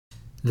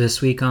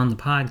This week on the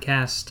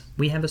podcast,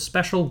 we have a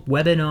special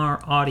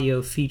webinar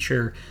audio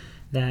feature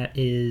that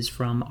is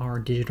from our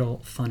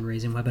digital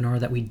fundraising webinar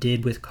that we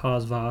did with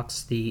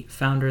CauseVox. The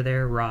founder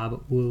there,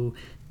 Rob Wu,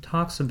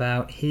 talks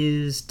about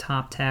his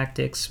top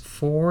tactics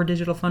for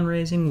digital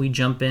fundraising. We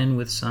jump in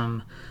with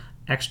some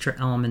extra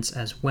elements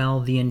as well.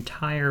 The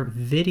entire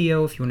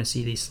video, if you want to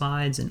see these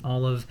slides and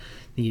all of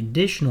the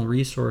additional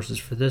resources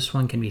for this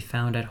one, can be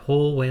found at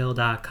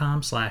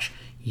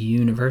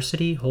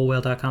wholewhale.com/university.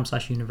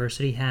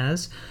 Wholewhale.com/university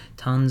has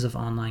tons of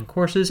online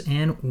courses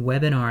and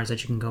webinars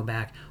that you can go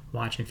back,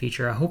 watch, and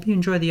feature. I hope you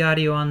enjoy the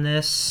audio on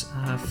this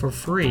for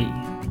free.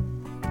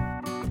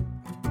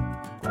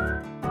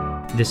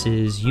 This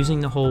is Using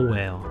the Whole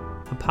Whale,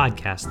 a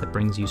podcast that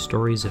brings you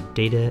stories of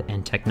data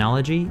and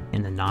technology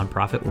in the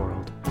nonprofit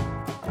world.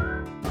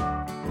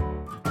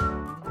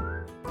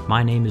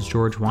 My name is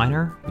George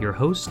Weiner, your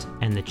host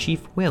and the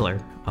chief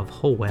whaler of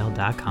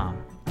wholewhale.com.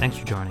 Thanks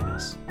for joining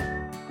us.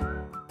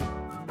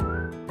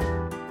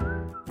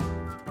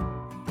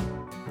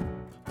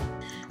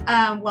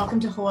 Welcome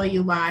to Whole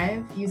You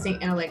Live, using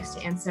analytics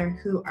to answer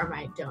who are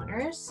my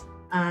donors.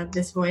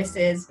 This voice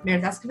is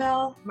Meredith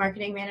Esquivel,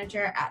 Marketing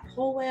Manager at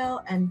Whole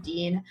Whale and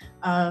Dean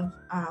of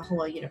Whole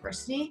Whale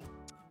University.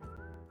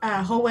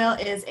 Whole Whale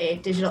is a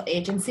digital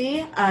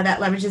agency that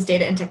leverages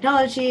data and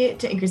technology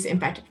to increase the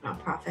impact of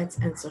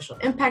nonprofits and social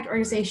impact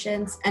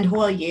organizations. And Whole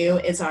Whale U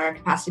is our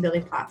capacity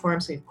building platform,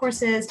 so we have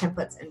courses,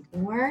 templates, and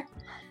more.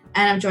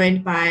 And I'm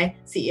joined by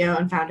CEO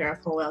and founder of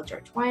Whole Whale,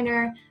 George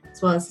Weiner,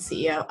 as well as the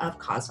CEO of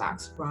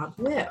CauseVox, Rob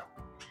Wu.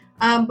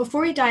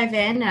 Before we dive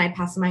in and I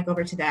pass the mic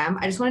over to them,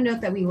 I just want to note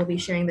that we will be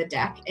sharing the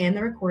deck and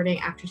the recording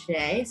after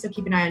today, so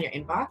keep an eye on your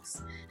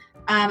inbox.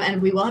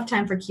 And we will have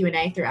time for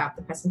Q&A throughout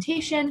the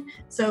presentation,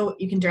 so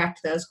you can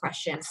direct those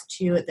questions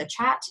to the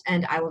chat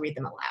and I will read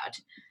them aloud.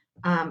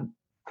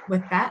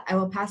 With that, I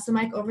will pass the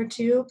mic over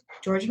to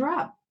George and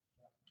Rob.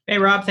 Hey,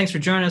 Rob, thanks for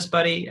joining us,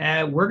 buddy.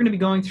 We're going to be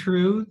going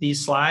through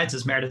these slides.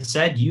 As Meredith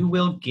said, you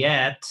will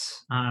get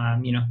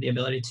the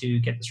ability to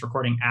get this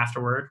recording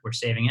afterward. We're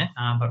saving it.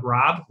 But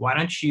Rob, why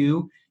don't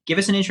you give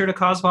us an intro to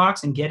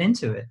CauseVox and get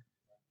into it?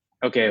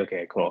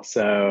 Okay, cool.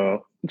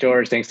 So,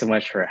 George, thanks so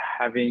much for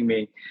having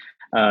me.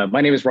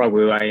 My name is Rob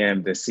Wu. I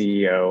am the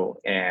CEO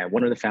and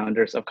one of the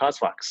founders of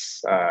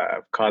CauseVox.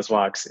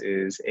 CauseVox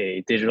is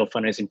a digital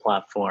fundraising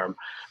platform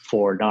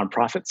for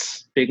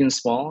nonprofits, big and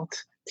small,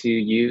 to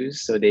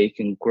use so they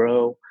can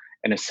grow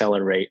and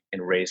accelerate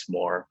and raise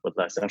more with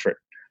less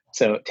effort.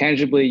 So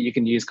tangibly, you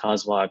can use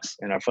CauseVox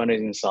and our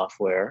fundraising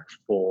software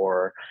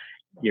for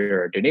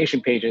your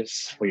donation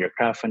pages, for your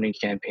crowdfunding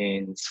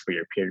campaigns, for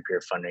your peer-to-peer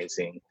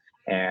fundraising.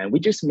 And we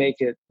just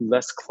make it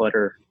less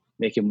clutter,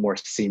 make it more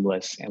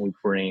seamless, and we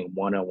bring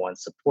one-on-one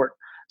support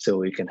so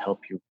we can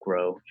help you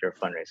grow your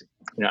fundraising.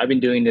 I've been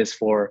doing this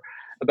for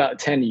about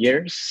 10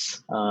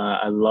 years.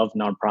 I love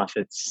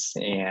nonprofits,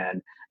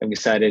 and I'm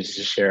excited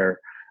to share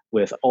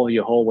with all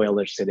you whole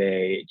whalers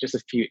today just a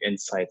few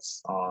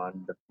insights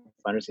on the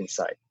fundraising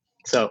side.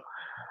 So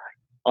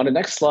on the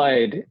next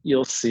slide,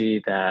 you'll see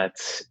that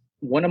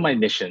one of my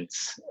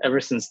missions ever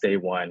since day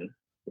one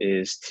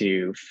is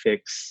to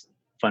fix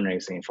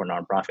fundraising for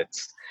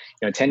nonprofits.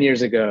 10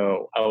 years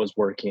ago, I was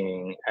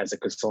working as a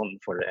consultant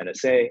for the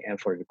NSA and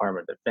for the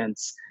Department of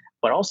Defense,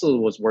 but also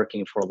was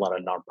working for a lot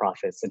of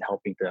nonprofits and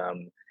helping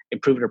them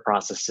improve their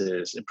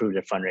processes, improve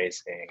their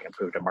fundraising,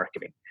 improve their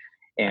marketing.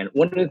 And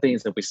one of the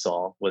things that we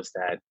saw was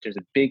that there's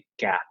a big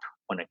gap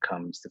when it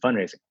comes to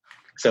fundraising.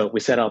 So we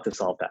set out to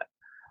solve that.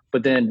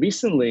 But then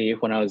recently,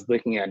 when I was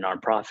looking at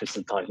nonprofits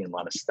and talking to a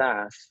lot of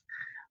staff,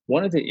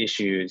 one of the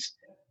issues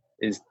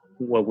is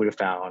what we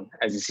found,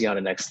 as you see on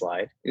the next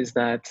slide, is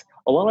that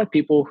a lot of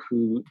people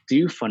who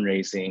do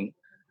fundraising,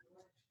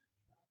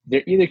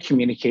 they're either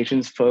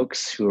communications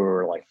folks who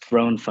are like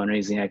throwing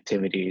fundraising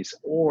activities,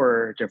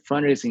 or they're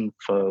fundraising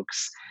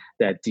folks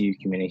that do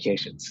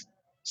communications.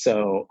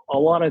 So a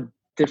lot of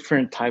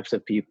different types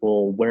of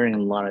people wearing a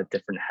lot of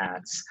different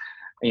hats.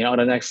 On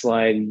the next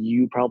slide,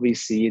 you probably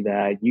see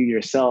that you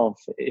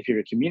yourself, if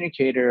you're a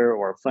communicator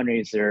or a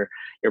fundraiser,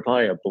 you're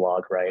probably a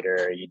blog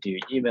writer, you do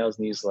emails,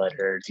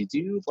 newsletters, you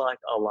do like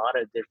a lot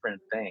of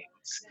different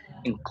things,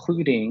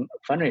 including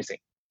fundraising.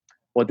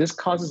 Well, this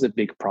causes a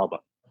big problem.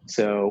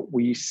 So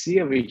what you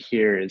see over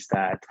here is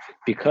that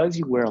because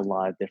you wear a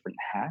lot of different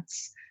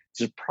hats,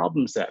 there's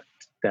problems that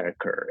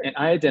occur. And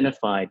I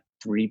identified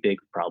 3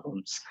 big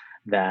problems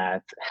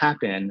that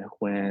happen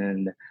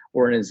when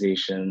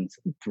organizations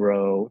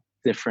throw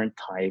different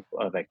type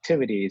of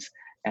activities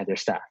at their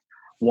staff.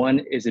 One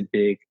is a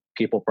big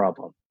people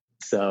problem.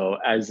 So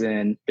as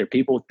in their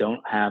people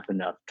don't have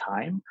enough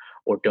time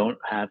or don't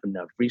have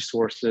enough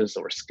resources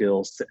or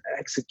skills to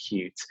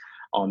execute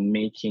on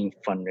making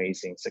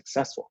fundraising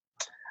successful.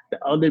 The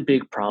other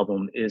big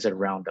problem is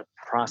around the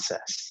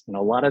process. And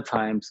a lot of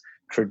times,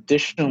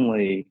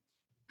 traditionally,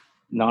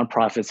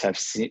 nonprofits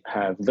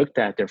have looked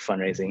at their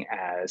fundraising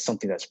as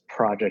something that's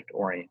project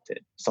oriented,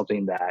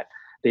 something that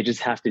they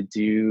just have to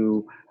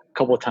do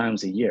couple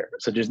times a year.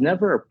 So there's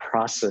never a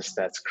process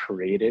that's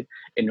created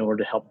in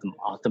order to help them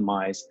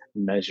optimize,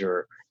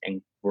 measure,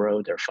 and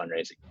grow their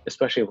fundraising,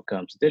 especially when it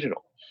comes to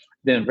digital.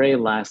 Then very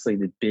lastly,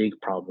 the big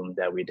problem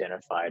that we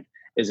identified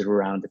is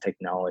around the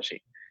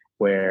technology,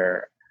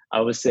 where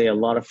I would say a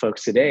lot of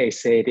folks today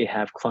say they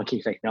have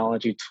clunky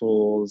technology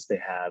tools, they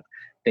have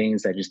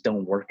things that just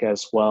don't work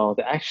as well,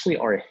 that actually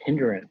are a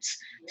hindrance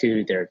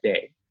to their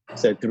day.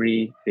 So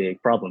three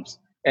big problems.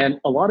 And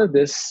a lot of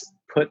this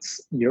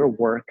puts your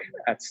work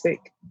at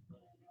stake.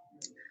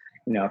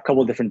 A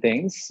couple of different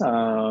things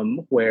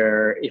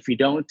where if you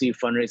don't do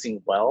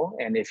fundraising well,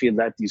 and if you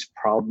let these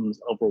problems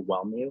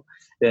overwhelm you,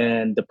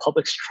 then the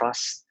public's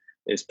trust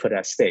is put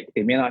at stake.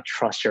 They may not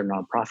trust your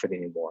nonprofit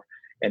anymore.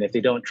 And if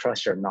they don't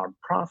trust your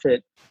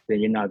nonprofit,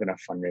 then you're not going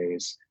to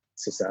fundraise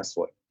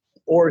successfully.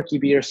 Or it could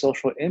be your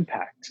social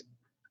impact,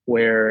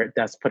 where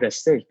that's put at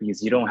stake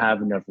because you don't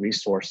have enough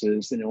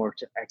resources in order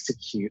to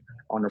execute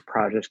on the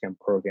projects and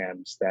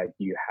programs that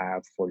you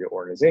have for your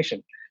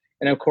organization.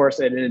 And of course,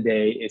 at the end of the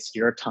day, it's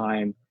your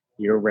time,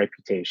 your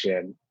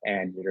reputation,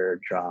 and your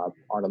job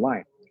on the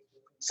line.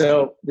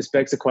 So this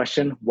begs the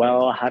question,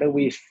 well, how do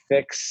we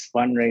fix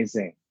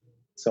fundraising?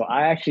 So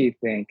I actually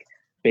think,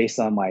 based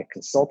on my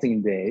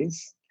consulting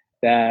days,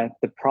 that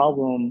the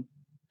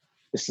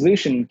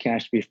solution can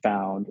actually be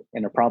found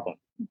in a problem,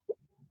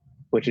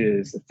 which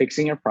is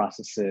fixing your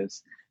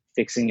processes,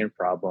 fixing your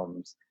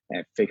problems,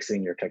 and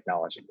fixing your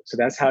technology. So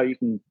that's how you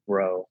can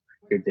grow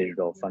your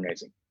digital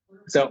fundraising.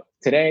 So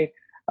today,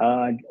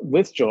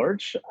 with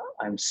George,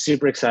 I'm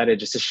super excited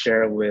just to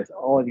share with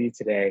all of you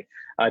today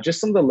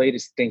just some of the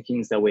latest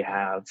thinkings that we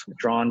have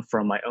drawn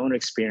from my own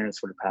experience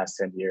for the past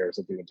 10 years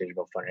of doing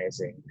digital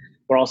fundraising,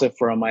 but also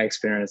from my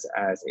experience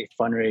as a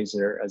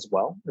fundraiser as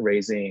well,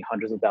 raising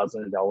hundreds of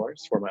thousands of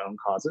dollars for my own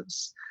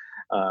causes.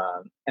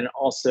 And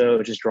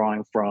also just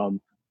drawing from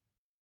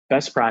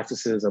best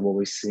practices of what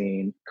we've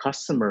seen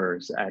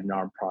customers at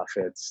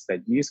nonprofits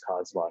that use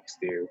CauseVox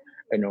do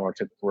in order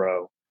to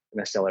grow and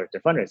accelerate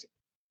their fundraising.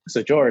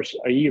 So George,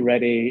 are you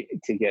ready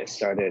to get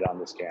started on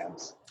this,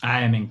 Jams? I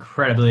am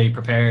incredibly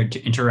prepared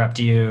to interrupt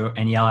you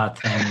and yell out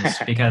things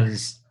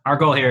because our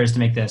goal here is to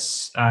make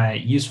this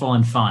useful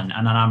and fun,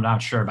 and I'm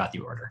not sure about the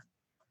order.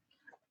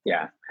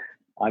 Yeah,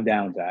 I'm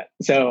down with that.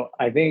 So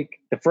I think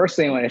the first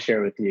thing I want to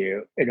share with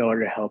you in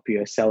order to help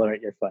you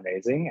accelerate your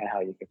fundraising and how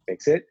you can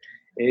fix it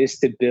is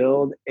to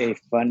build a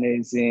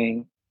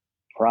fundraising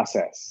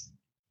process.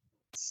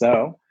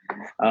 So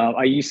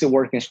I used to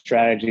work in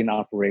strategy and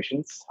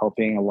operations,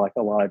 helping a lot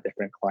of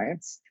different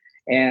clients.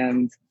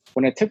 And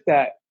when I took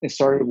that and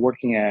started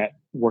working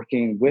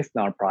with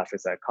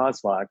nonprofits at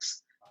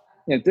CauseVox,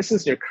 this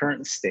is your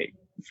current state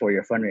for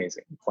your fundraising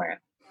plan,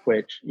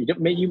 which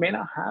you may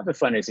not have a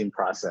fundraising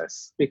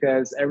process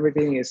because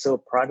everything is so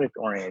project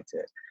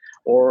oriented,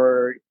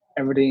 or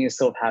everything is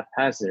so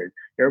haphazard.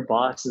 Your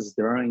boss is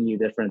throwing you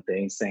different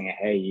things, saying,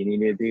 "Hey, you need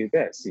to do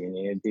this, you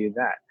need to do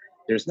that."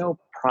 There's no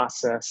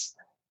process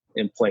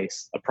in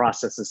place. A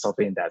process is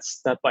something that's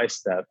step by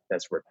step,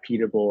 that's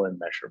repeatable and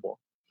measurable.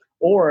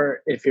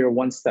 Or if you're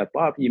one step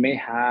up, you may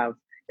have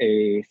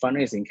a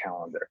fundraising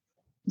calendar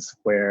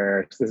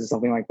where this is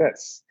something like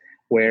this,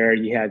 where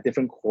you have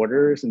different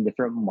quarters and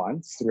different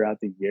months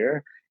throughout the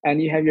year,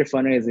 and you have your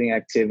fundraising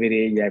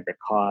activity, you have your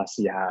costs,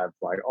 you have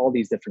like all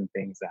these different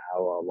things that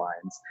how it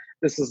aligns.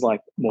 This is like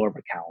more of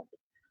a calendar.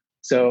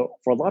 So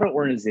for a lot of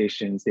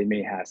organizations, they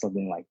may have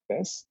something like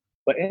this.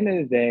 But at the end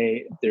of the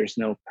day, there's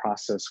no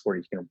process where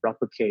you can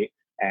replicate,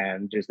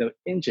 and there's no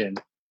engine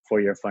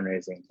for your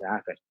fundraising to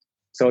happen.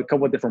 So a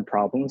couple of different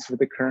problems with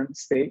the current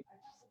state.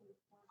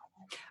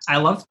 I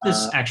love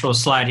this actual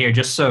slide here,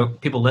 just so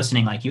people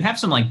listening, like you have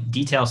some like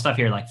detailed stuff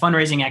here, like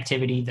fundraising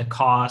activity, the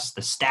cost,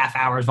 the staff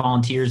hours,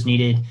 volunteers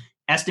needed,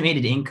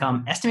 estimated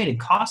income, estimated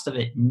cost of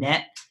it,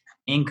 net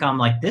income.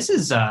 Like this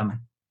is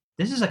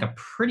like a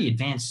pretty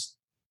advanced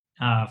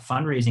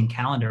fundraising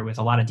calendar with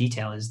a lot of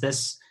detail. Is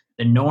this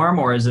the norm,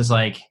 or is this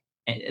like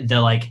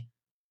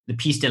the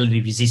piece de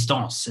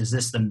resistance? Is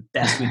this the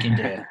best we can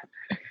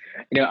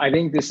do? I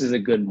think this is a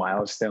good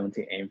milestone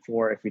to aim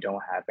for if you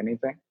don't have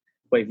anything.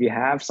 But if you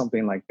have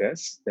something like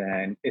this,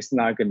 then it's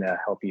not going to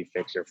help you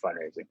fix your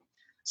fundraising.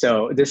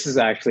 So this is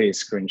actually a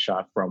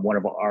screenshot from one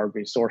of our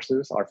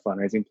resources, our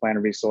fundraising plan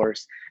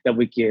resource that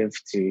we give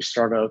to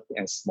startup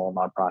and small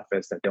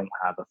nonprofits that don't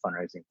have a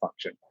fundraising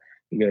function.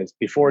 Because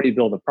before you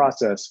build a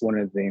process, one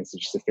of the things is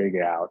just to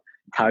figure out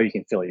how you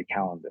can fill your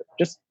calendar,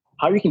 just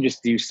how you can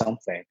just do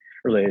something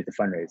related to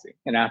fundraising.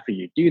 And after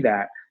you do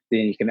that,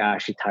 then you can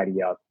actually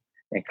tidy up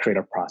and create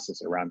a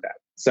process around that.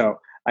 So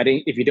I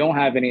think if you don't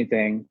have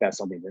anything, that's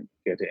something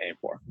good to aim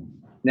for.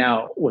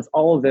 Now, with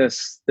all of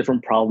this,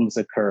 different problems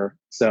occur.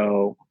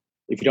 So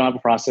if you don't have a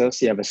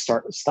process, you have a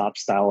start-stop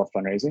style of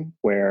fundraising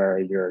where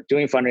you're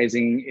doing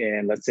fundraising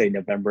in, let's say,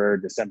 November,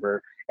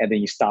 December, and then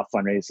you stop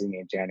fundraising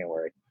in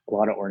January. A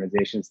lot of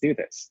organizations do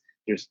this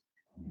just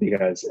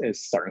because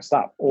it's start and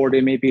stop. Or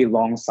there may be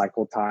long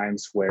cycle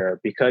times where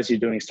because you're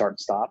doing start and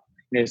stop,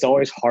 it's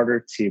always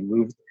harder to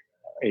move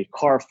a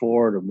car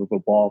forward or move a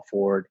ball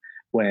forward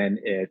when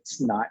it's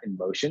not in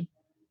motion.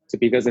 So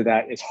because of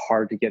that, it's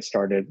hard to get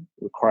started,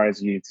 requires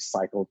you to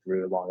cycle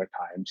through longer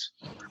times.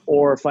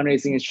 Or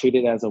fundraising is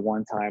treated as a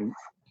one-time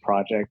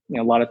project.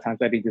 A lot of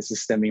times I think this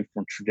is stemming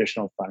from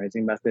traditional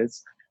fundraising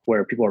methods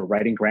where people are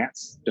writing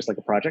grants, just like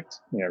a project,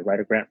 write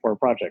a grant for a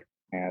project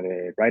and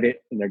they write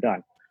it and they're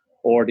done.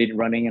 Or they're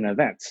running an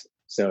event.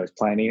 So it's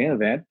planning an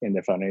event and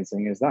the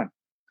fundraising is done.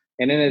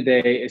 And in the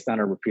day, it's not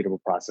a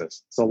repeatable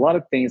process. So a lot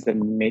of things that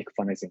make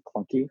fundraising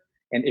clunky.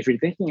 And if you're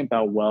thinking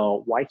about,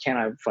 well, why can't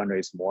I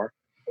fundraise more?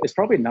 It's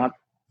probably not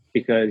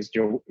because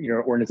your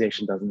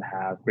organization doesn't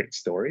have great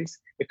stories.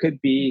 It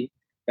could be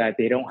that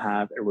they don't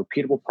have a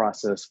repeatable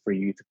process for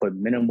you to put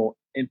minimal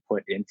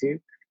input into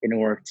in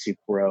order to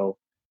grow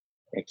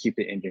and keep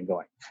the engine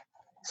going.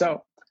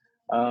 So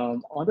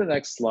on the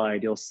next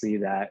slide, you'll see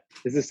that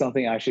this is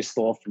something I actually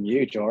stole from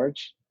you,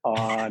 George,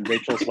 on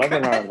Rachel's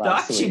webinar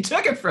last week. She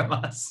took it from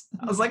us.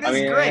 I was like, this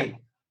is great.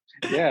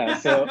 Yeah.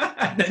 So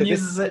then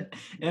uses it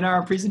in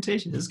our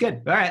presentation. This is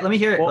good. All right, let me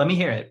hear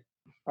it.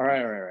 All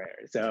right.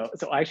 So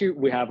actually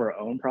we have our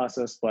own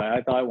process, but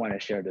I thought I wanted to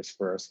share this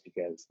first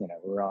because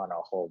we're on a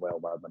whole whale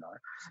webinar.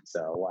 So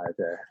I wanted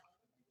to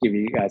give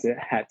you guys a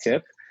hat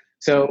tip.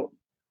 So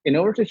in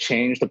order to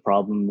change the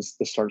problems,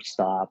 the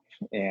start-stop,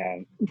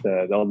 and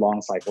the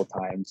long cycle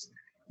times,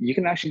 you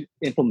can actually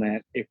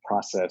implement a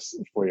process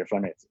for your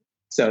fundraising.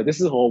 So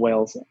this is Whole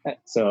Whales,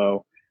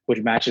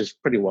 which matches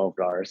pretty well with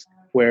ours,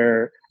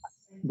 where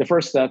the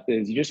first step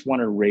is you just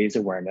want to raise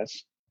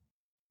awareness.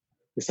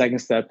 The second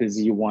step is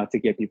you want to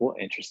get people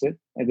interested.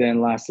 And then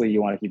lastly, you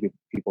want to keep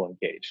people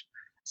engaged.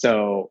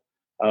 So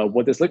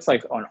what this looks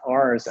like on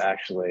ours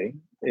actually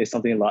is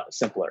something a lot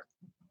simpler.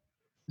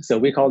 So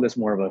we call this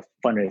more of a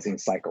fundraising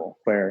cycle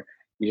where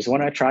you just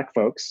want to attract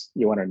folks,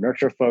 you want to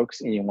nurture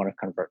folks, and you want to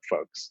convert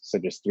folks. So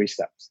just 3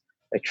 steps: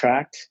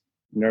 attract,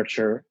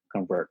 nurture,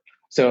 convert.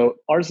 So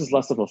ours is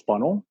less of a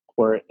funnel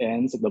where it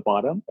ends at the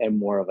bottom and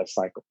more of a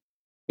cycle.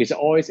 He's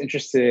always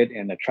interested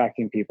in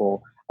attracting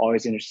people,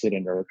 always interested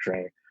in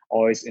nurturing,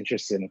 always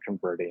interested in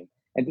converting.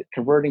 And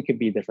converting could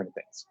be different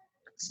things.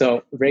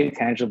 So very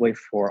tangibly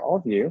for all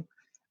of you,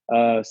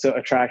 so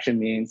attraction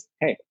means,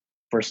 hey,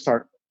 first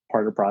part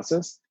of the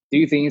process,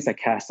 do things that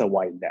cast a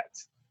wide net.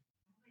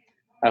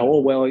 At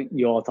Whole Whale,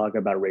 you all talk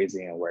about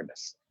raising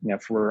awareness.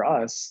 For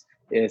us,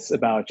 it's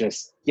about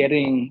just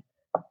getting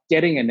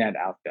a net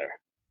out there.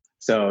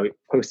 So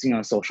posting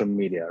on social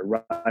media,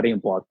 writing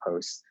blog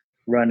posts,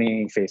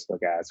 running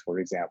Facebook ads, for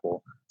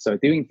example. So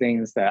doing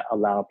things that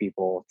allow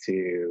people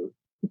to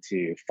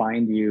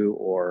find you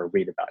or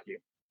read about you.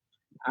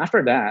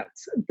 After that,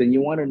 then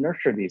you want to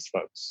nurture these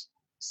folks.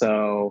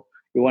 So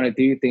you want to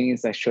do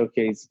things that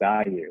showcase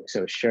value.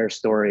 So share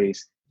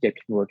stories, get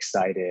people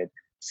excited,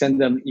 send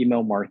them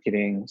email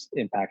marketing,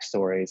 impact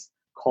stories,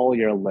 call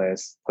your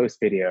list, post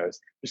videos,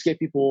 just get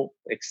people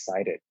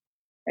excited.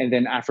 And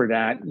then after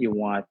that, you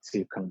want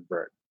to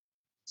convert.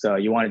 So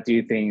you want to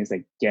do things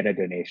like get a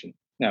donation.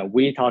 Now,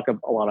 we talk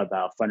a lot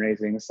about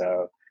fundraising.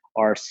 So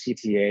our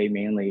CTA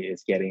mainly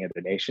is getting a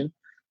donation.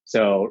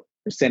 So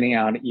sending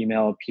out an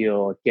email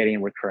appeal, getting a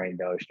recurring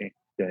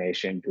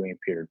donation, doing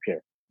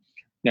peer-to-peer.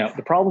 Now,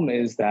 the problem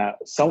is that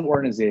some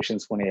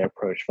organizations, when they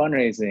approach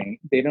fundraising,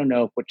 they don't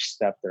know which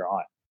step they're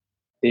on.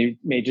 They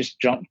may just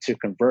jump to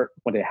convert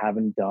when they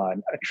haven't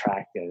done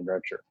attract and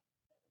nurture.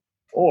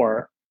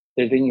 Or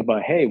they're thinking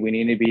about, hey, we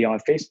need to be on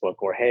Facebook,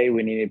 or hey,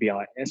 we need to be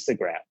on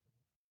Instagram.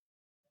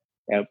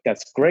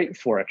 That's great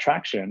for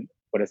attraction,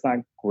 but it's not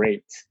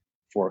great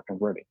for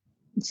converting.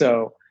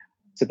 So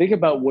think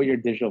about what your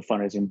digital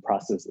fundraising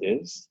process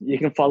is. You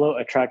can follow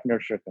attract,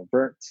 nurture,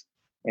 convert.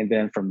 And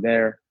then from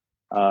there,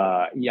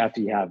 after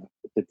you have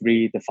the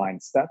 3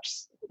 defined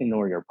steps in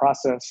order your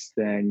process,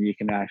 then you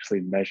can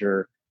actually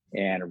measure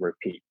and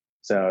repeat.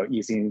 So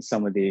using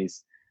some of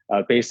these,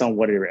 based on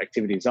what your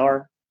activities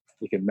are,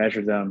 you can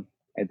measure them,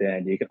 and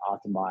then you can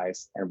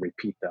optimize and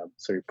repeat them.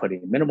 So you're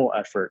putting minimal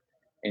effort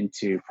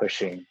into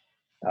pushing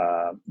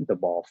the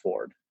ball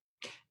forward.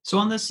 So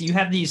on this, you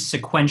have these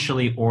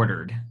sequentially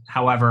ordered.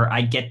 However,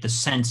 I get the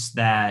sense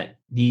that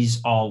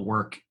these all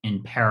work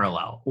in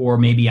parallel, or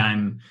maybe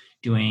I'm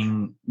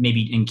doing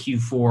maybe in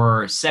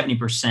Q4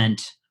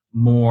 70%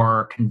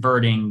 more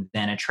converting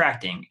than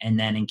attracting, and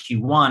then in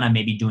Q1 I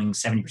may be doing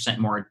 70%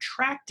 more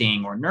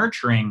attracting or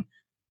nurturing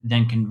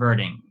than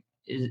converting.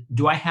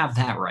 Do I have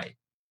that right?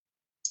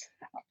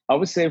 I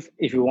would say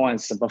if you want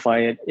to simplify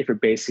it, if you're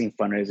basing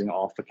fundraising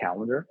off a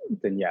calendar,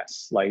 then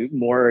yes, like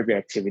more of your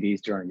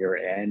activities during year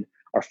end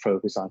are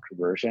focused on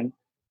conversion,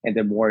 and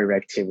then more of your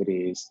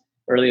activities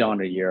early on in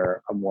the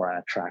year are more on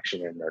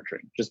attraction and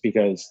nurturing, just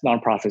because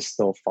nonprofits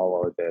still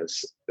follow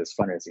this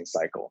fundraising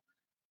cycle.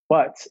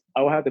 But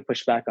I will have to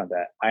push back on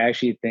that. I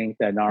actually think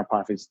that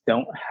nonprofits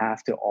don't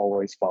have to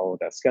always follow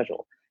that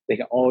schedule. They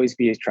can always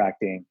be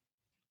attracting,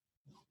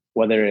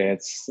 whether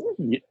it's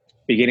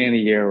beginning of the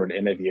year or the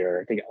end of the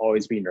year. They can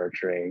always be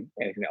nurturing,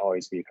 and it can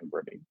always be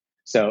converting.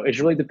 So it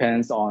really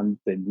depends on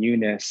the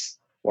newness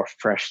or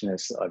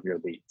freshness of your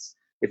leads.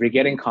 If you're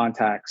getting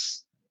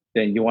contacts,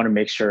 then you want to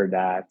make sure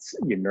that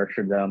you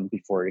nurture them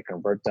before you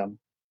convert them.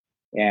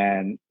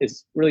 And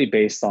it's really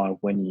based on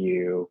when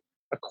you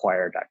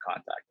acquire that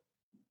contact.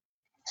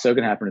 So it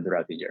can happen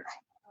throughout the year.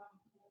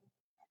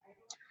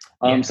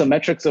 Yeah. Some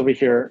metrics over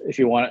here,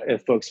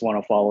 if folks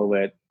want to follow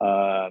it.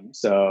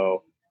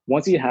 So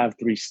once you have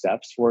 3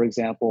 steps, for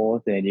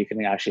example, then you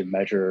can actually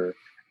measure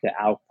the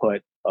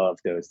output of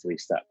those 3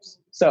 steps.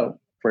 So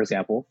for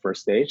example,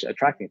 first stage,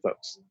 attracting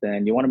folks.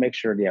 Then you want to make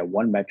sure they have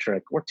 1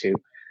 metric or 2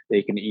 that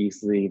you can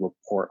easily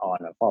report on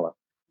and follow.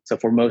 So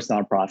for most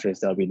nonprofits,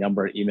 there'll be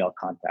number of email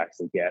contacts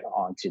they get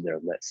onto their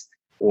list,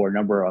 or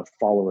number of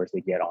followers they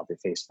get onto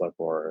Facebook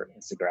or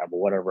Instagram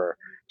or whatever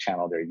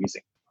channel they're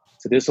using.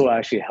 So this will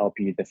actually help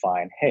you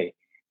define, hey,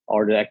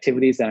 are the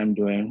activities that I'm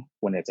doing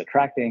when it's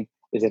attracting,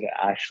 is it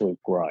actually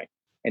growing?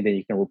 And then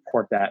you can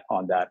report that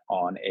on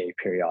a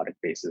periodic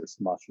basis,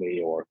 monthly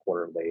or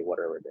quarterly,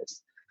 whatever it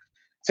is.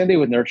 Same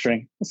thing with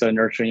nurturing. So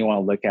nurturing, you want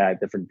to look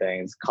at different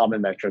things. Common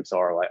metrics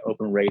are like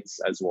open rates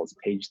as well as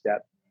page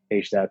depth.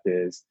 Page depth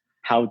is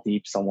how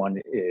deep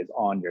someone is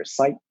on your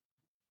site,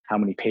 how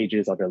many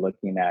pages are they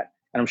looking at.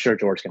 And I'm sure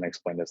George can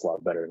explain this a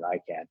lot better than I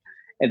can.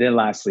 And then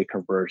lastly,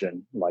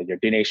 conversion, like your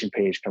donation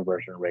page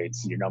conversion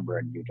rates, your number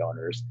of new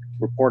donors,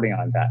 reporting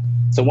on that.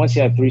 So once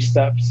you have 3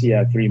 steps, you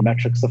have 3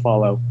 metrics to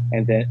follow.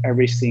 And then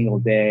every single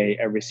day,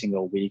 every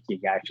single week, you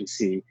can actually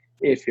see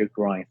if you're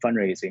growing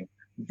fundraising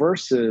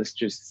versus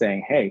just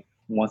saying, hey,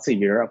 once a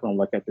year, I'm going to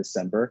look at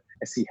December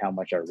and see how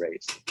much I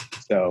raised.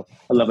 So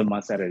 11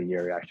 months out of the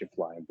year, you're actually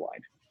flying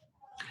blind.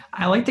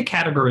 I like the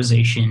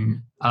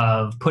categorization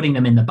of putting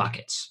them in the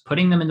buckets,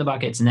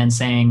 and then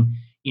saying,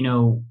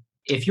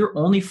 if you're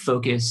only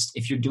focused,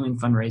 if you're doing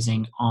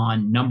fundraising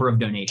on number of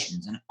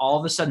donations and all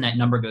of a sudden that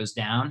number goes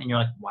down and you're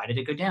like, why did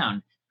it go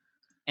down?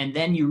 And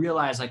then you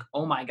realize like,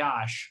 oh my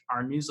gosh,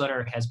 our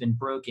newsletter has been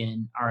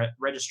broken. Our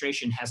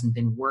registration hasn't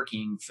been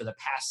working for the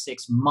past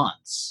 6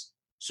 months.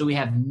 So we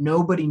have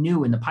nobody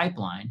new in the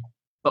pipeline,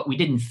 but we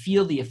didn't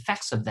feel the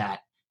effects of that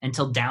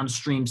until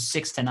downstream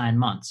 6 to 9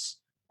 months.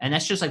 And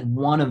that's just like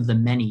one of the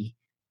many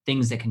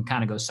things that can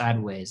kind of go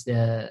sideways.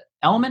 The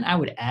element I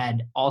would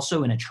add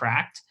also in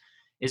Attract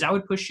is I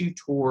would push you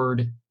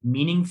toward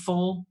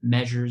meaningful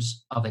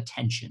measures of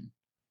attention.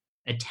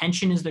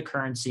 Attention is the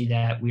currency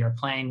that we are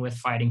playing with,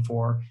 fighting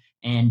for,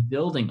 and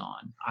building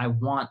on. I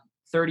want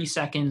 30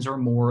 seconds or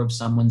more of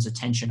someone's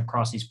attention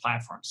across these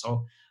platforms.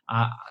 So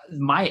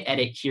my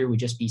edit here would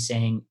just be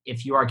saying,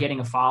 if you are getting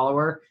a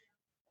follower,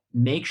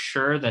 make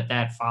sure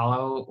that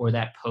follow or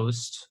that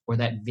post or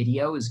that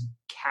video is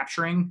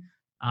capturing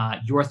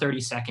your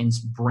 30 seconds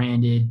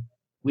branded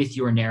with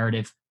your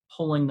narrative,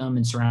 pulling them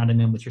and surrounding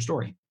them with your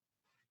story.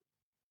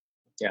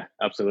 Yeah,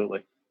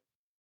 absolutely.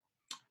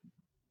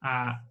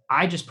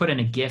 I just put in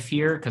a GIF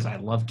here because I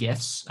love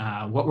GIFs.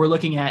 What we're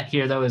looking at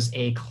here, though, is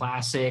a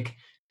classic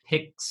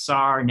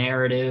Pixar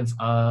narrative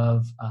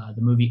of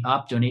the movie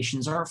Up.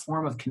 Donations are a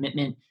form of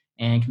commitment,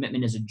 and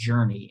commitment is a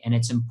journey. And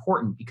it's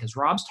important because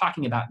Rob's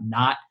talking about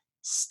not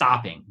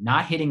stopping,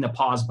 not hitting the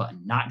pause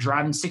button, not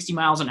driving 60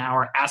 miles an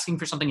hour, asking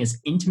for something as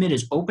intimate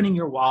as opening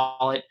your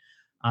wallet,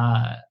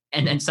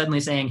 and then suddenly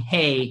saying,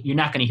 hey, you're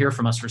not going to hear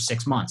from us for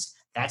 6 months.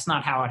 That's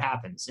not how it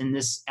happens. In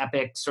this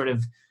epic sort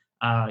of,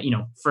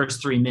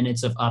 first 3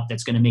 minutes of Up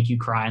that's going to make you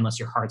cry unless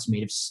your heart's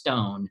made of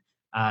stone.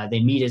 They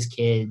meet as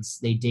kids,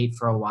 they date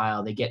for a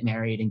while, they get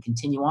married and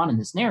continue on in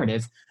this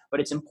narrative. But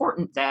it's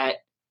important that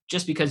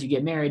just because you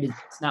get married,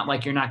 it's not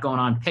like you're not going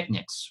on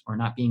picnics or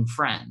not being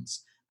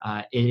friends.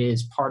 It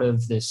is part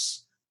of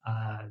this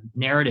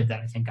narrative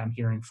that I think I'm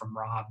hearing from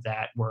Rob,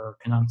 that we're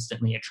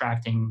constantly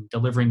attracting,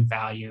 delivering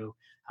value,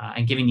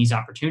 and giving these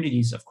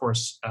opportunities, of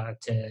course,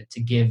 to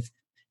give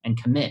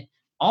and commit.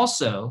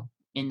 Also,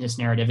 in this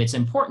narrative, it's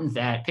important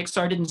that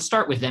Pixar didn't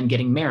start with them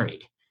getting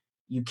married.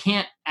 You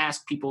can't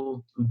ask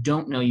people who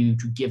don't know you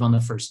to give on the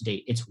first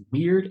date. It's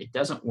weird. It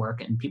doesn't work.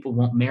 And people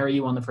won't marry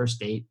you on the first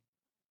date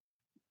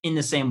in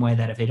the same way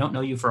that if they don't know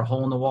you for a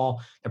hole in the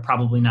wall, they're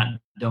probably not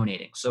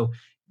donating. So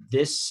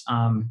this,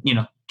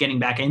 getting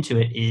back into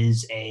it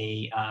is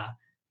a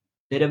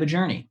bit of a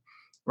journey.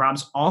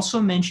 Rob's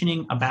also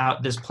mentioning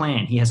about this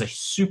plan. He has a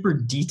super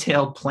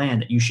detailed plan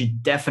that you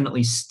should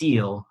definitely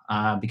steal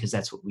because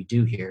that's what we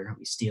do here.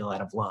 We steal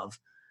out of love.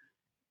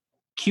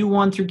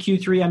 Q1 through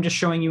Q3, I'm just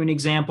showing you an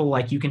example.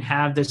 Like you can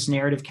have this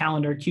narrative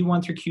calendar.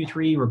 Q1 through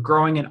Q3, we're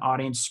growing an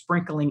audience,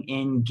 sprinkling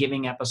in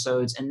giving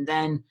episodes. And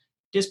then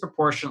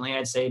disproportionately,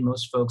 I'd say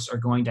most folks are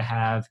going to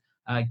have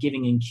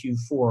giving in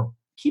Q4.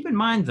 Keep in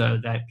mind, though,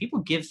 that people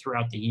give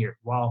throughout the year.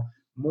 While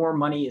more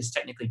money is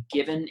technically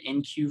given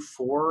in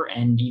Q4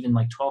 and even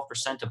like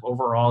 12% of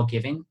overall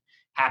giving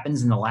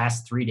happens in the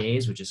last 3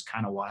 days, which is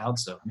kind of wild.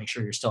 So make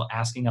sure you're still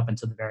asking up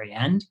until the very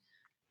end.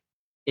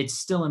 It's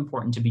still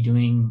important to be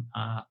doing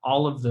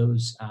all of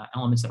those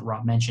elements that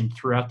Rob mentioned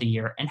throughout the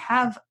year and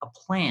have a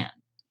plan.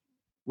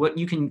 What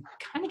you can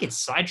kind of get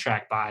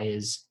sidetracked by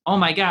is, oh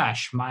my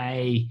gosh,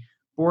 my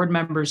board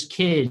member's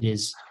kid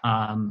is,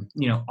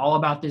 all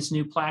about this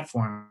new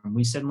platform.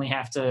 We suddenly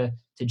have to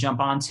jump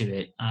onto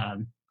it.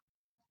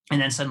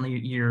 And then suddenly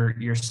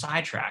you're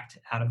sidetracked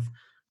out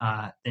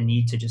of the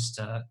need to just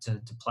to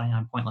play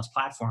on pointless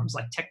platforms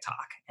like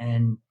TikTok.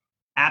 And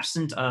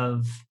absent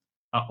of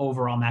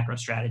overall macro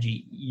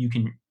strategy, you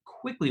can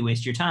quickly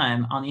waste your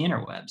time on the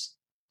interwebs.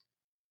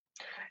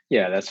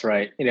 Yeah, that's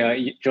right.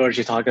 George,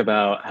 you talk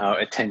about how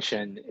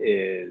attention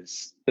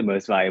is the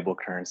most valuable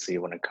currency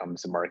when it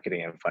comes to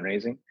marketing and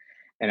fundraising.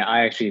 And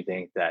I actually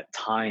think that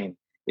time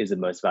is the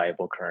most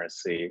valuable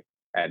currency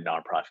at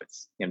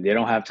nonprofits. They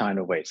don't have time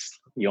to waste.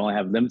 You only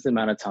have limited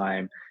amount of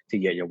time to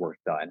get your work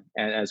done.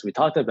 And as we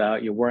talked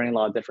about, you're wearing a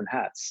lot of different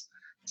hats.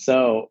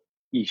 So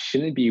you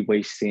shouldn't be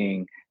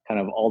wasting kind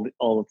of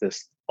all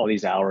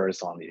these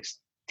hours on these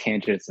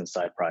tangents and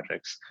side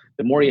projects.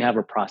 The more you have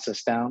a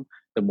process down,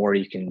 the more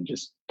you can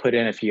just put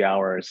in a few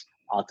hours,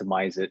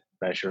 optimize it,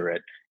 measure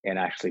it, and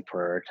actually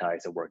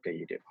prioritize the work that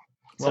you do.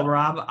 Well,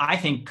 Rob, I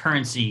think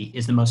currency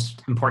is the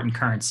most important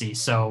currency.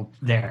 So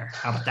there,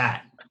 how about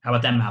that? How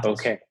about them apples?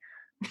 Okay.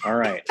 All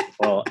right.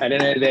 Well, at the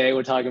end of the day,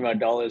 we're talking about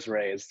dollars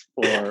raised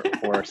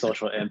for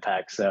social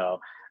impact. So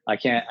I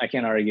can't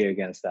argue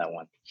against that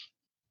one.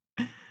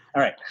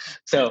 All right.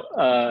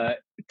 So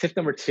tip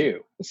number 2.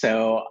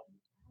 So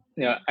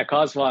at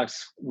CauseVox,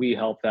 we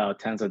helped out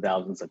tens of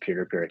thousands of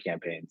peer-to-peer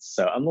campaigns.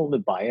 So I'm a little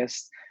bit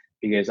biased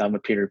because I'm a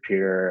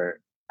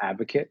peer-to-peer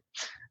advocate.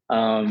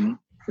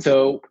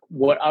 So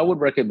what I would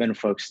recommend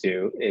folks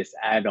do is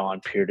add on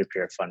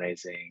peer-to-peer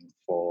fundraising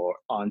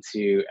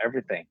onto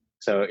everything.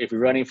 So if you're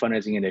running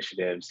fundraising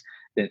initiatives,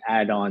 then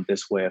add on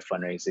this way of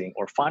fundraising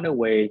or find a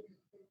way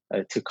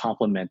to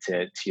complement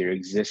it to your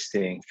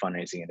existing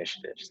fundraising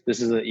initiatives. This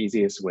is the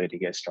easiest way to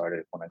get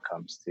started when it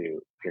comes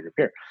to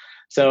peer-to-peer.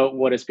 So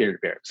what is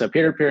peer-to-peer? So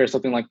peer-to-peer is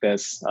something like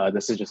this.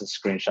 This is just a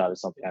screenshot of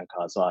something on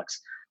CauseVox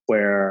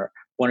where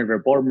one of your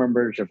board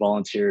members, your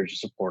volunteers,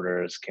 your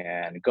supporters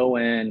can go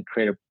in,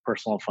 create a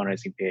personal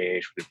fundraising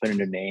page, we put in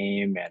their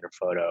name and their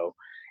photo,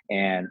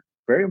 and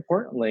very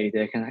importantly,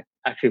 they can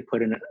actually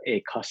put in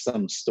a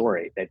custom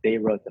story that they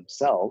wrote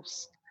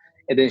themselves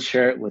and then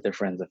share it with their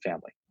friends and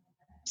family.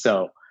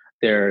 So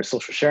their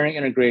social sharing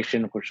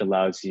integration, which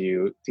allows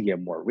you to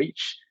get more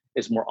reach,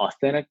 is more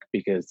authentic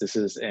because this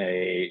is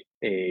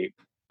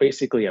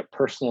basically a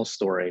personal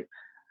story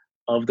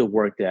of the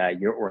work that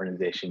your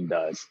organization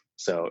does.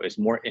 So it's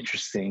more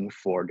interesting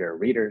for their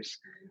readers,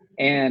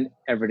 and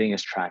everything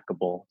is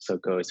trackable. So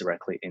it goes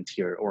directly into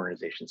your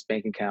organization's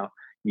bank account.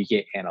 You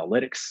get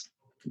analytics,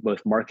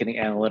 both marketing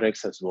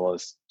analytics as well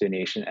as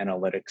donation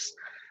analytics.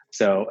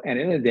 So at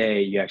the end of the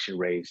day, you actually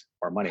raise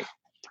more money.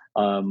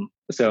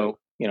 So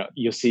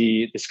you'll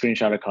see the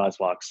screenshot of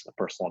CauseVox, a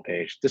personal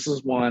page. This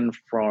is one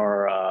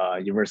for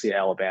University of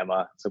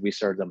Alabama, so we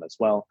serve them as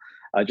well.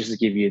 Just to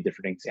give you a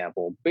different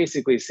example,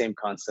 basically same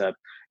concept.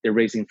 They're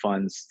raising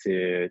funds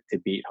to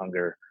beat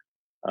hunger.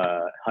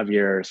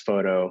 Javier's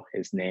photo,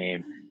 his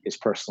name, his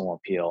personal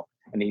appeal,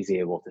 and he's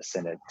able to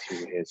send it to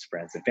his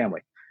friends and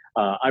family.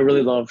 I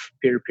really love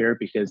peer-to-peer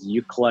because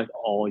you collect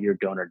all your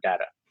donor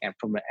data. And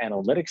from an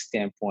analytics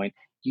standpoint,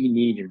 you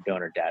need your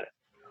donor data.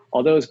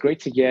 Although it's great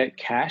to get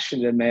cash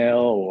in the mail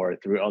or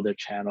through other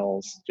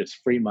channels, just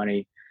free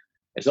money,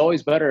 it's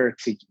always better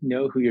to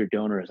know who your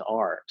donors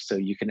are so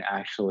you can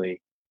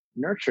actually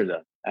nurture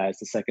them as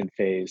the second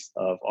phase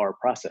of our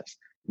process.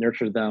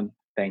 Nurture them,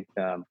 thank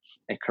them,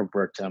 and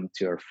convert them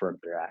to a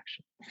further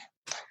action.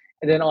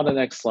 And then on the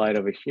next slide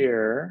over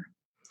here,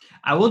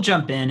 I will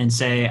jump in and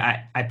say,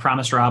 I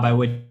promised Rob I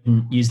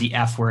wouldn't use the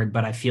F word,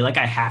 but I feel like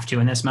I have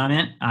to in this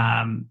moment.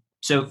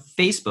 So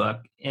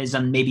Facebook is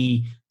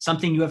maybe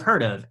something you have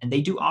heard of, and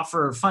they do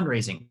offer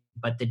fundraising,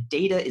 but the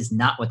data is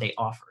not what they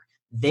offer.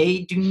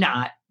 They do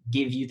not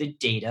give you the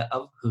data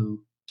of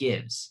who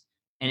gives.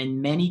 And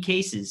in many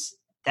cases,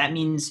 that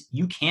means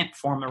you can't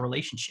form a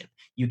relationship.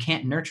 You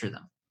can't nurture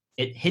them.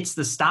 It hits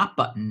the stop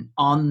button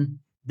on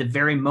the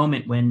very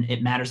moment when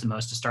it matters the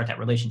most to start that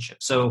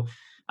relationship. So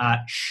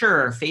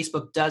sure,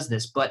 Facebook does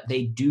this, but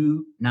they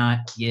do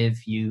not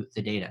give you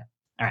the data.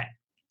 All right,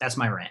 that's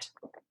my rant.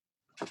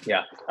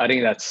 Yeah, I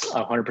think that's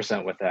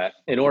 100% with that.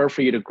 In order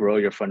for you to grow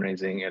your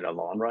fundraising in the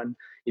long run,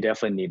 you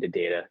definitely need the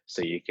data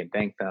so you can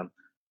thank them,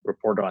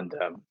 report on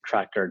them,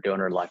 track their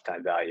donor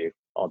lifetime value,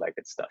 all that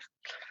good stuff.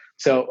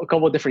 So a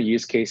couple of different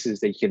use cases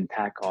that you can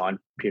tack on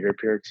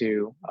peer-to-peer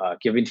to.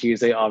 Giving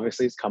Tuesday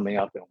obviously is coming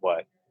up in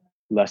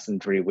less than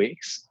 3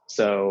 weeks.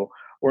 So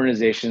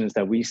organizations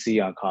that we see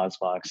on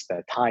CauseVox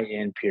that tie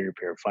in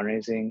peer-to-peer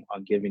fundraising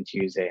on Giving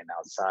Tuesday and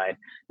outside,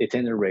 they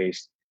tend to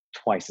raise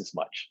twice as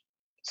much.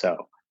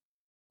 So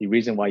the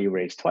reason why you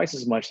raise twice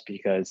as much is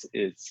because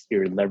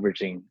you're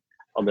leveraging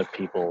other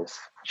people's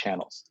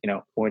channels.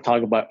 When we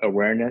talk about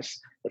awareness,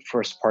 the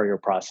first part of your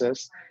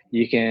process,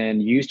 you can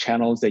use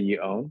channels that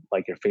you own,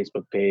 like your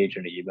Facebook page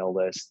and the email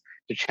list,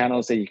 to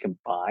channels that you can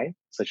buy,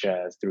 such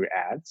as through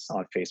ads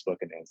on Facebook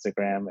and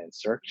Instagram and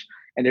search.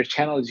 And there's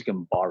channels you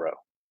can borrow.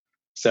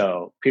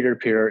 So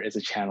peer-to-peer is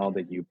a channel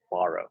that you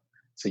borrow.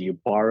 So you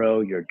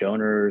borrow your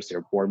donors,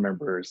 their board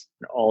members,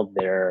 and all of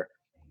their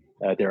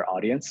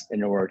audience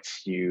in order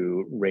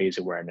to raise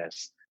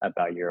awareness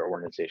about your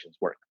organization's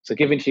work. So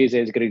Giving Tuesday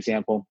is a good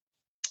example.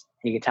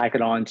 You can tack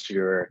it on to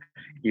your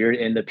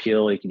year-end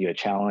appeal. You can do a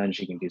challenge.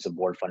 You can do some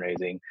board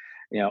fundraising.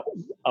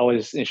 I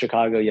was in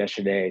Chicago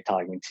yesterday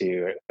talking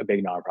to a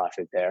big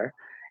nonprofit there,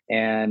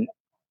 and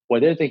what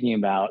they're thinking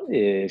about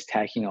is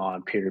tacking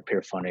on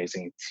peer-to-peer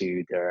fundraising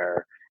to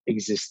their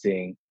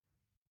existing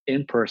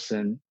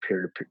in-person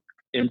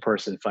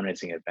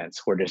fundraising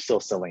events where they're still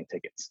selling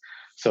tickets.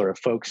 So the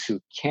folks who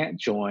can't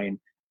join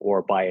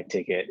or buy a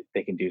ticket,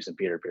 they can do some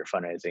peer-to-peer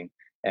fundraising,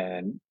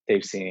 and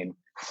they've seen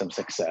some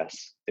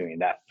success doing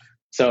that.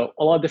 So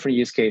a lot of different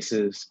use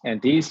cases,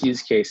 and these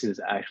use cases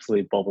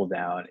actually bubble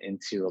down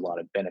into a lot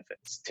of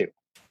benefits too.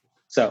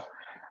 So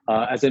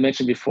as I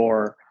mentioned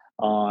before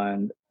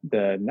on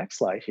the next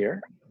slide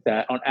here,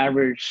 that on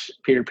average,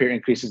 peer-to-peer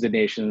increases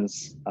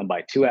donations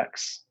by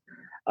 2x.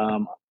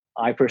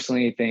 I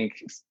personally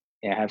think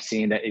and have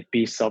seen that it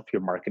beefs up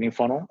your marketing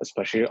funnel,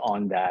 especially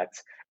on that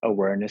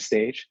awareness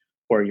stage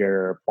where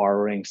you're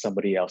borrowing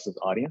somebody else's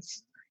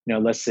audience.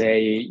 Let's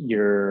say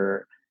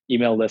your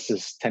email list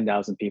is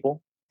 10,000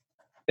 people.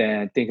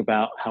 Then think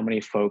about how many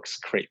folks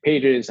create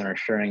pages and are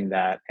sharing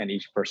that, and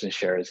each person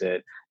shares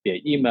it via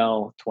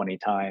email 20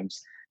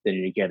 times. Then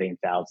you're getting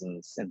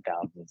thousands and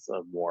thousands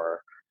of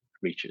more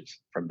reaches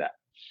from that.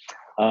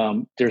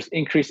 There's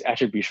increased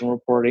attribution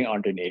reporting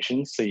on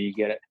donations, so you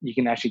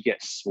can actually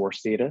get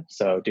source data.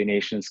 So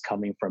donations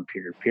coming from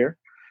peer-to-peer,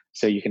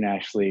 so you can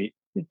actually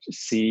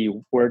see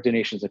where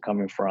donations are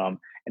coming from,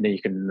 and then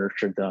you can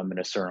nurture them in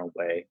a certain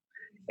way.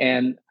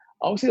 And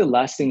obviously, the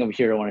last thing over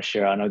here I want to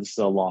share, I know this is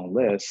a long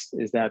list,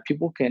 is that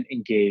people can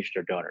engage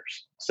their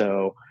donors.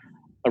 So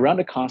around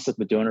the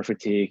concept of donor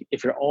fatigue,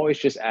 if you're always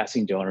just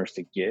asking donors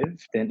to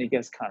give, then it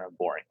gets kind of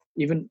boring,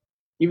 even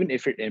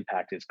if your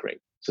impact is great.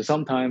 So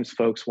sometimes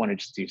folks want to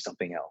just do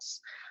something else.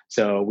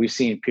 So we've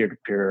seen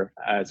peer-to-peer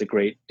as a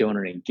great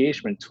donor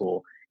engagement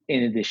tool,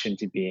 in addition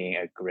to being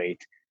a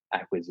great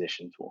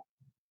acquisition tool.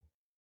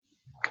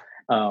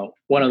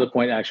 One other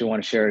point I actually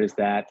want to share is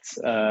that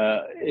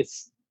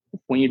it's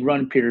when you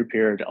run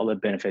peer-to-peer, the other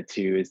benefit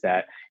too is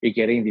that you're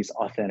getting these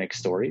authentic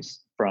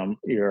stories from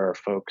your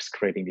folks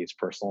creating these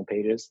personal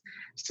pages.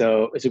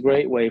 So it's a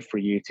great way for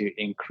you to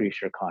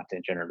increase your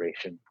content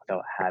generation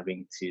without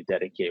having to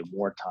dedicate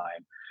more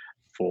time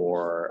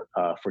for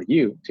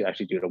you to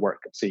actually do the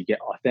work. So you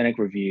get authentic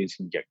reviews,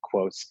 you can get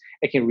quotes,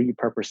 and can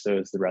repurpose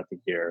those throughout the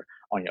year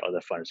on your other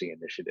fundraising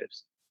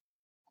initiatives.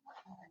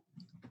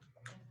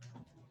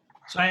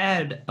 So I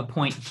had a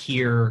point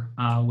here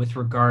with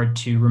regard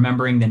to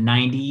remembering the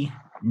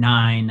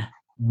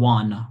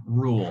 99-1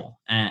 rule,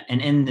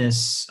 and in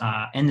this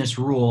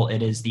rule,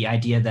 it is the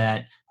idea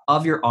that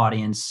of your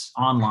audience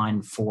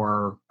online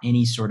for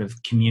any sort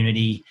of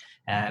community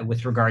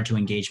with regard to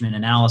engagement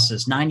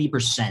analysis,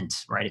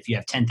 90%, right? If you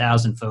have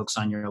 10,000 folks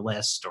on your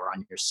list or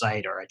on your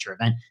site or at your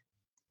event,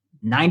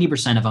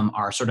 90% of them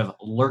are sort of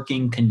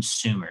lurking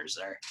consumers.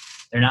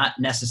 They're not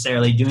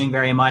necessarily doing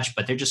very much,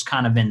 but they're just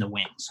kind of in the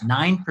wings.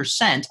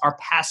 9% are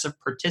passive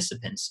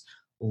participants,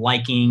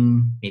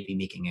 liking, maybe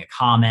making a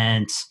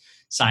comment,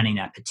 signing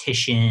that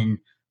petition.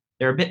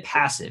 They're a bit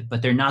passive,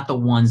 but they're not the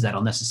ones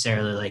that'll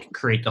necessarily like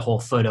create the whole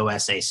photo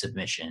essay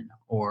submission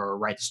or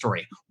write the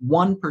story.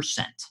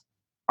 1%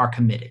 are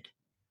committed.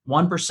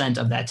 1%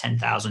 of that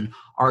 10,000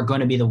 are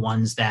going to be the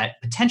ones that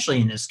potentially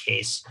in this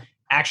case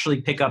actually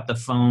pick up the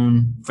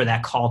phone for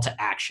that call to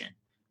action,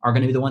 are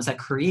going to be the ones that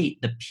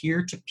create the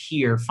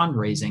peer-to-peer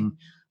fundraising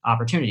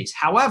opportunities.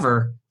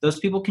 However, those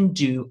people can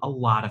do a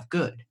lot of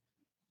good.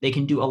 They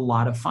can do a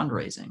lot of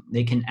fundraising.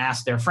 They can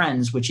ask their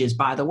friends, which is,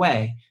 by the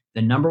way,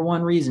 the number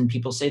one reason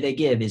people say they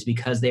give is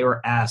because they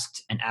were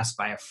asked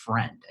by a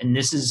friend. And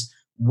this is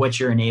what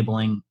you're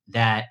enabling,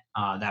 that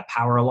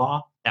power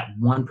law, that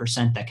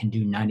 1% that can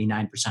do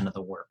 99% of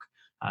the work.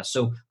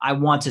 So I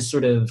want to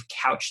sort of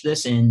couch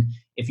this in,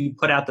 if you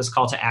put out this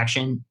call to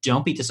action,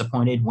 don't be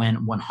disappointed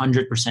when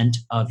 100%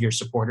 of your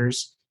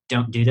supporters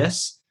don't do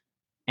this,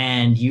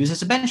 and use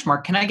as a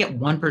benchmark, can I get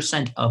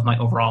 1% of my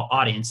overall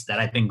audience that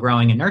I've been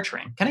growing and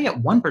nurturing? Can I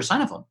get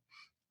 1% of them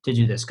to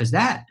do this? Because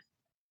that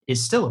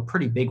is still a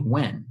pretty big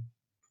win.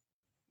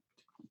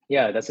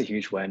 Yeah, that's a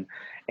huge win.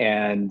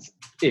 And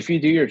if you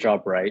do your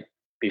job right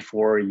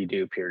before you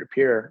do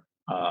peer-to-peer,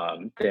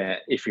 then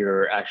if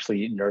you're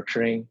actually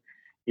nurturing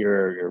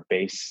your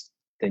base,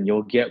 then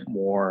you'll get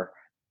more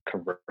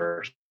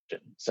conversion.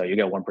 So you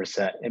get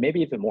 1% and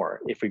maybe even more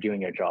if you're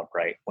doing your job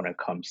right when it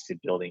comes to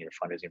building your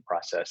fundraising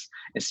process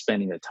and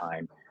spending the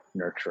time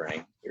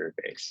nurturing your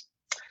base.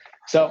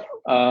 So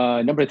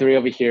number 3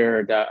 over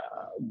here,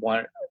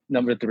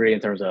 number 3 in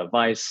terms of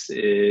advice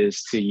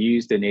is to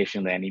use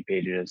donation landing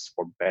pages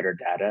for better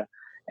data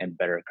and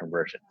better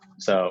conversion.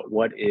 So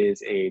what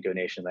is a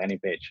donation landing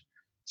page?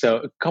 So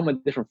it comes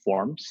in different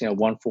forms.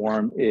 One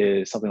form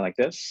is something like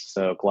this.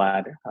 So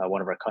Glad,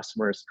 one of our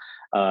customers,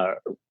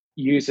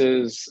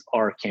 uses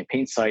our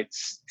campaign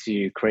sites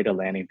to create a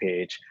landing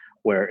page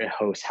where it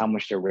hosts how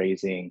much they're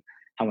raising,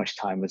 how much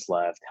time is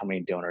left, how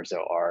many donors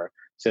there are,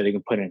 so they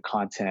can put in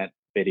content,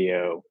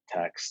 video,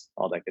 text,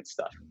 all that good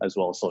stuff, as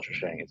well as social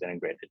sharing is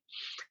integrated.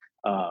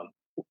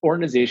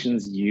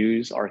 Organizations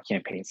use our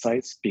campaign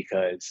sites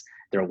because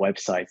their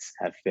websites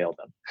have failed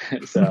them.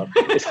 So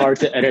it's hard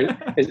to edit.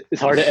 It's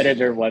hard to edit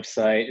their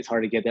website. It's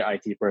hard to get their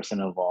IT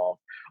person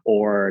involved.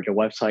 or the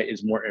website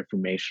is more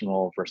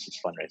informational versus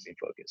fundraising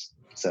focused.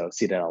 So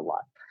see that a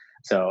lot.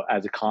 So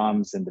as a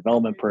comms and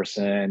development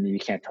person, you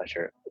can't touch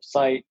your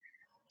site.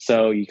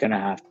 So you kind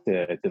of have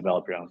to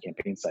develop your own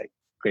campaign site.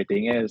 Great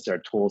thing is there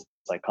are tools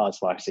like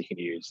CauseVox that you can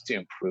use to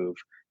improve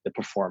the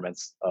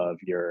performance of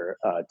your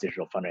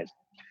digital fundraising.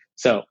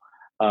 So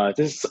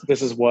this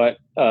is what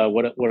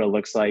it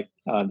looks like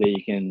that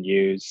you can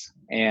use,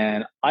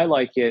 and I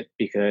like it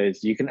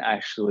because you can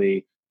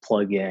actually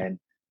plug in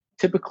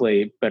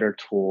typically better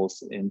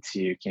tools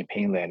into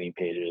campaign landing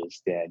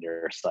pages than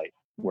your site,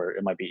 where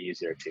it might be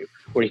easier to,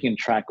 where you can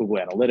track Google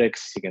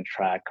Analytics, you can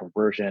track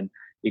conversion,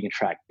 you can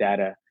track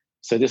data.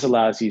 So this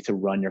allows you to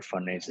run your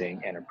fundraising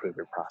and improve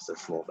your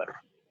process a little better.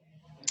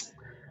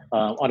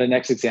 On the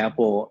next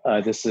example,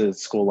 this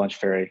is School Lunch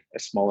Fairy, a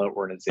smaller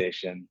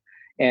organization.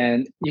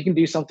 And you can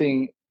do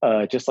something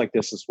just like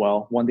this as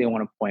well. One thing I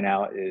want to point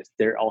out is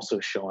they're also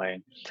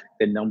showing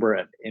the number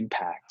of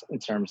impact in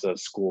terms of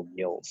school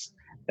meals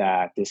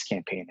that this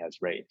campaign has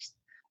raised.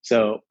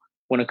 So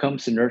when it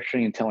comes to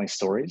nurturing and telling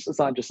stories, it's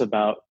not just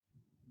about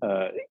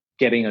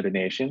getting a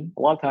donation.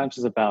 A lot of times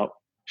it's about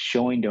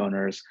showing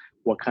donors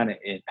what kind of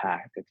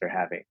impact that they're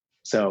having.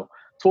 So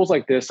tools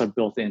like this are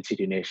built into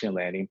donation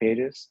landing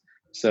pages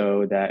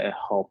so that it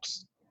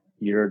helps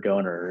your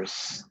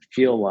donors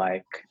feel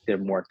like they're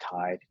more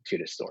tied to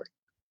the story.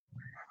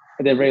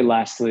 And then very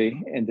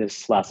lastly, in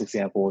this last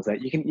example, is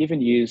that you can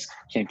even use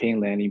campaign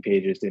landing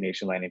pages,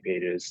 donation landing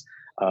pages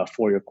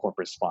for your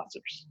corporate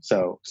sponsors.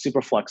 So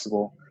super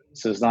flexible.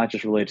 So it's not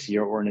just related to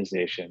your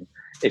organization.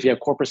 If you have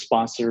corporate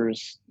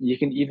sponsors, you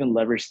can even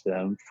leverage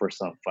them for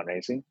some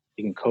fundraising.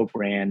 You can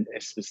co-brand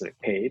a specific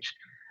page,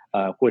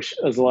 which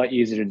is a lot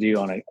easier to do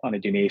on a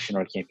donation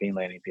or campaign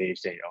landing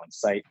page than your own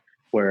site,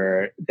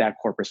 where that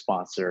corporate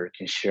sponsor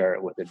can share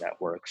it with their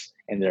networks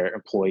and their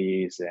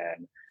employees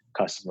and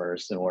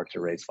customers in order to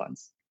raise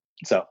funds.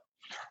 So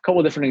a couple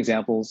of different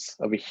examples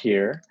over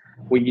here.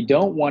 What you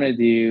don't want to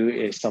do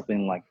is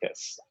something like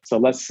this. So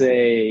let's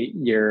say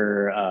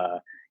you're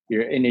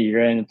in your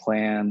year-end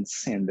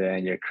plans, and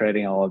then you're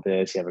creating all of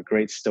this. You have a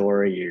great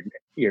story.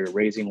 You're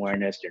raising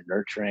awareness. You're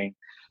nurturing,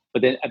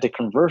 but then at the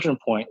conversion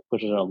point,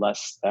 which is our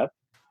last step,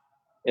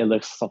 it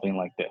looks something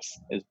like this.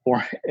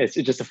 It's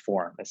just a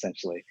form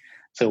essentially.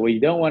 So what you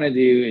don't want to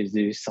do is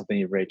do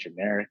something very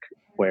generic,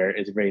 where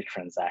it's very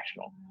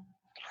transactional.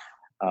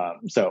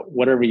 So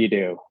whatever you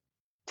do,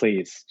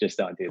 please just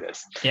don't do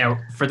this. Yeah,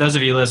 for those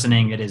of you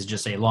listening, it is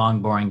just a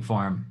long, boring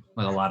form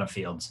with a lot of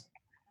fields.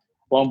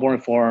 Long,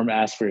 boring form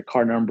asks for your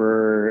card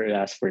number, it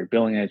asks for your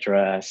billing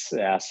address,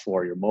 it asks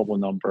for your mobile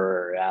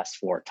number, it asks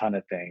for a ton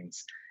of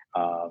things,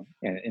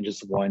 and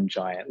just one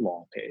giant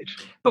long page.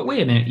 But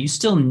wait a minute, you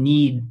still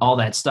need all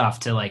that stuff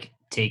to like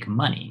take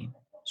money.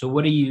 So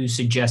what are you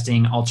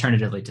suggesting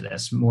alternatively to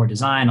this? More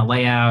design, a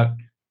layout?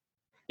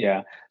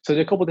 Yeah, so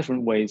there are a couple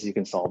different ways you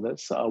can solve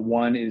this.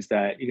 One is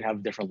that you can have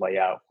a different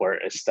layout where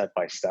it's step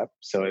by step,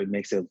 so it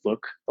makes it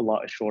look a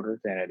lot shorter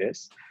than it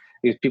is,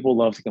 because people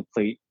love to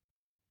complete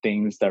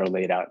things that are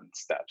laid out in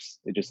steps.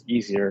 It's just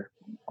easier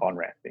on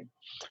ramping.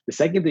 The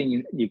second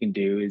thing you can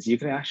do is you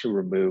can actually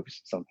remove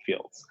some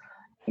fields.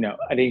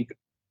 I think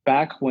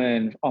back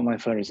when online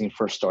fundraising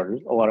first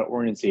started, a lot of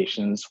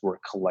organizations were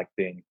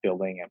collecting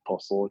billing and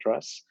postal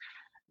address.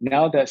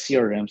 Now that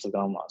CRMs have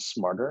gotten a lot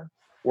smarter,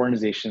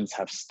 organizations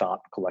have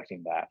stopped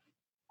collecting that,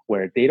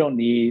 where they don't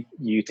need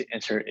you to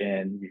enter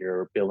in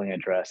your billing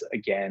address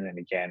again and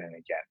again and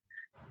again.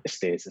 It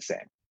stays the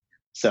same.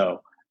 So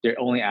they're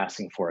only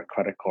asking for a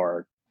credit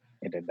card,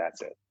 and then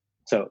that's it.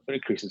 So it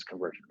increases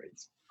conversion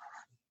rates.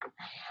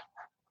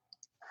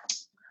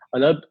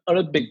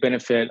 Another big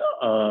benefit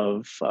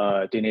of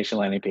donation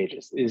landing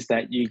pages is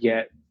that you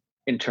get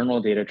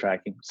internal data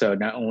tracking. So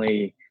not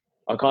only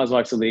on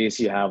CauseVox, at least,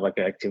 you have like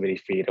an activity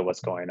feed of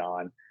what's going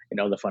on. In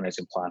other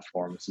fundraising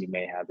platforms, you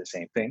may have the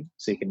same thing.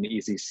 So you can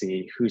easily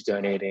see who's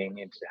donating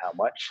and how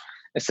much,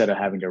 instead of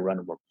having to run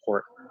a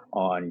report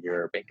on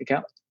your bank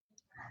account.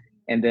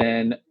 And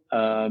then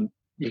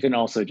you can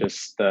also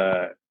just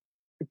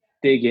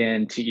dig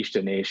into each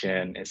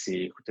donation and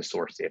see the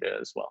source data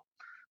as well.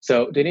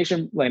 So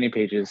donation landing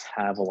pages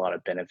have a lot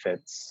of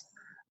benefits.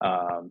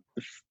 On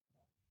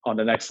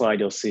the next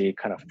slide, you'll see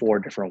kind of 4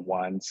 different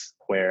ones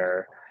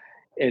where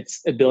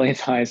it's a billion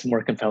times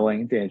more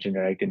compelling than a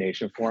generic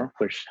donation form,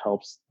 which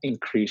helps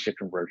increase your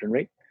conversion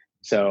rate.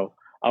 So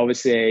I would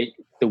say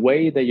the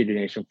way that your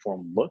donation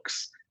form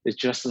looks is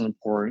just as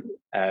important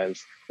as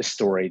the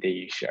story that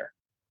you share.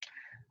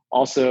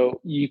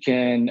 Also, you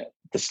can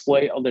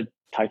display other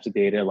types of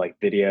data like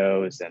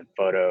videos and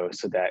photos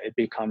so that it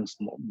becomes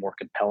more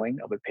compelling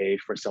of a page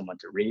for someone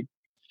to read.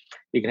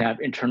 You can have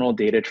internal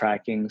data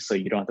tracking so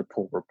you don't have to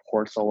pull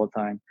reports all the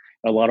time.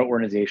 A lot of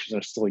organizations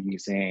are still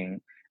using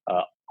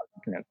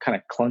kind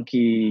of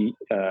clunky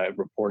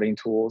reporting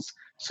tools.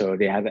 So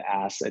they have to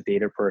ask a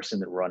data person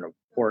to run a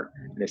report,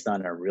 and it's not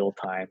in real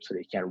time, so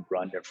they can't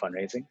run their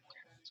fundraising.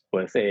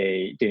 With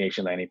a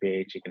donation landing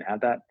page, you can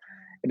have that.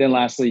 And then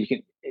lastly, you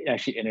can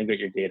actually integrate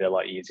your data a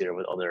lot easier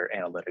with other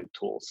analytic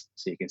tools,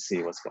 so you can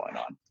see what's going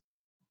on.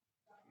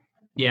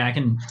 Yeah, I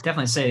can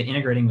definitely say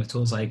integrating with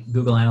tools like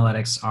Google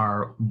Analytics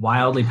are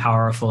wildly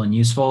powerful and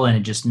useful. And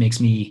it just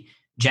makes me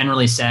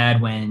generally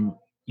sad when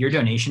your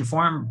donation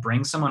form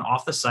brings someone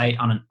off the site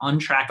on an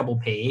untrackable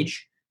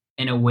page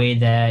in a way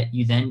that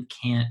you then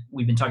can't.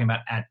 We've been talking about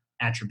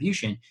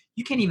attribution.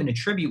 You can't even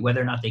attribute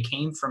whether or not they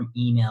came from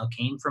email,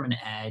 came from an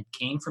ad,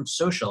 came from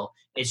social.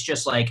 It's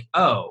just like,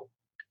 oh,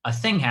 a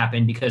thing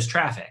happened because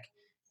traffic.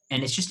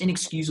 And it's just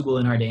inexcusable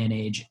in our day and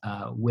age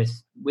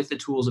with the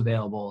tools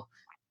available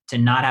to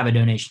not have a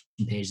donation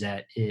page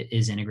that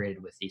is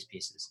integrated with these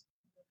pieces.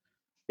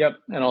 Yep,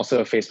 and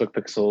also Facebook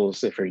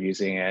Pixels if you're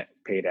using it,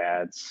 paid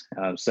ads.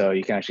 So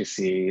you can actually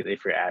see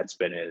if your ad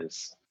spend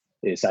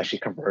is actually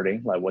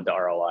converting, like what the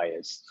ROI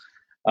is.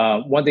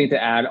 One thing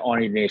to add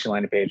on your donation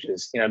landing page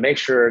is, make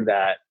sure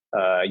that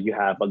you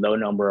have a low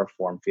number of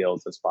form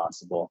fields as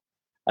possible,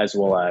 as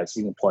well as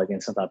you can plug in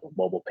some type of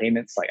mobile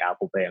payments like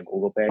Apple Pay and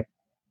Google Pay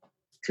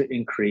to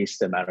increase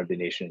the amount of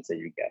donations that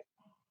you get.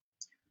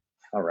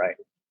 All right.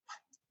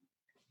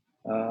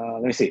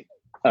 Let me see.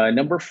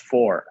 Number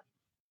 4.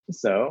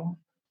 So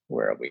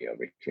where are we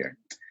over here?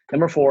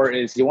 Number 4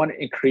 is you want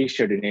to increase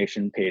your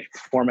donation page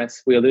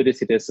performance. We alluded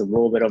to this a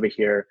little bit over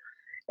here.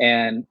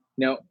 And,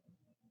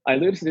 I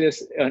alluded to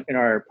this in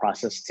our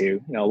process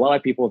too. A lot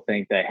of people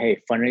think that,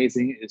 hey,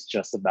 fundraising is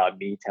just about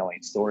me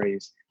telling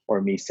stories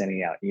or me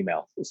sending out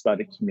emails. It's about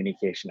the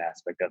communication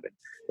aspect of it.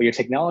 But your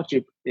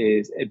technology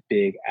is a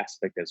big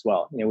aspect as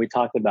well. We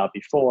talked about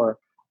before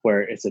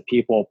where it's a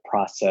people,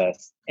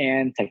 process,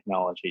 and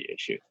technology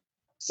issue.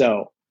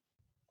 So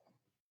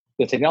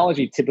the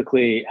technology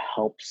typically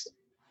helps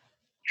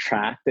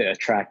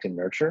attract and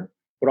nurture,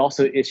 but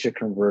also it's your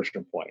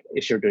conversion point.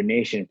 It's your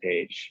donation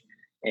page,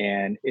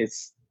 and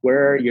it's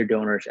where your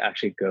donors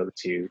actually go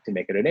to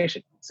make a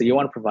donation. So you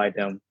want to provide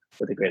them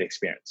with a great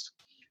experience.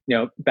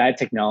 Bad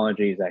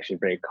technology is actually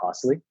very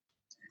costly.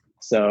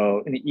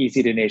 So an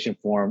easy donation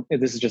form,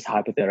 and this is just a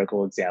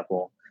hypothetical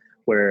example,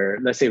 where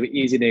let's say with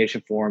easy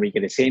donation form, you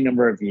get the same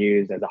number of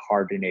views as a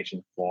hard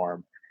donation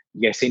form.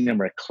 You get the same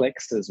number of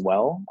clicks as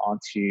well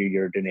onto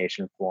your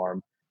donation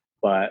form.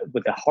 But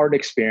with the hard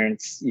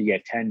experience, you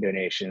get 10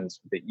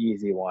 donations. With the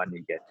easy one,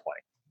 you get 20.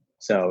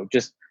 So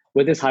just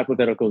with this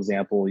hypothetical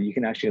example, you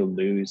can actually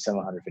lose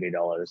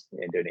 $750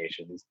 in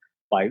donations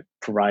by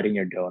providing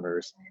your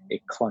donors a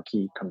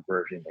clunky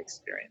conversion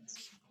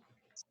experience.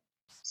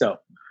 So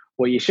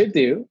what you should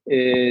do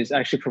is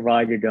actually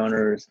provide your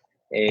donors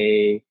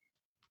a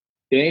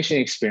donation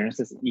experience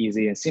that's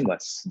easy and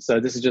seamless. So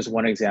this is just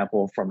one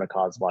example from the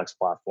CauseVox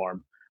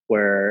platform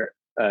where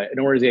an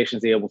organization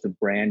is able to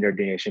brand their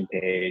donation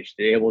page.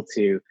 They're able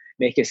to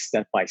make it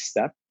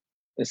step-by-step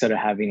instead of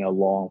having a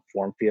long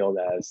form field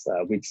as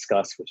we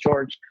discussed with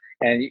George.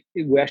 And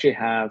we actually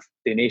have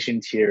donation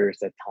tiers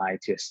that tie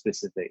to a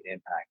specific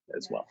impact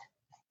as well.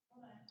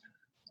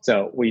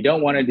 So what you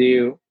don't want to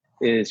do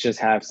is just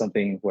have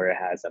something where it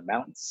has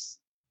amounts.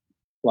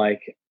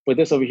 Like with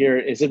this over here,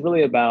 is it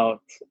really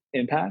about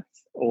impact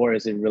or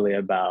is it really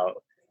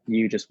about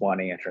you just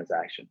wanting a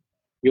transaction?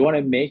 You want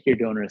to make your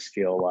donors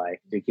feel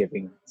like they're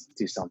giving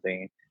to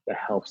something that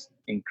helps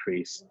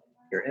increase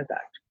your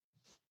impact.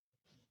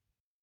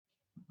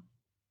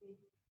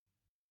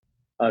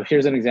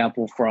 Here's an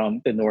example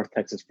from the North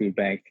Texas Food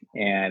Bank,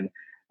 and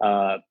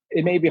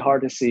it may be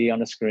hard to see on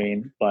the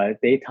screen, but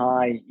they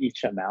tie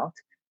each amount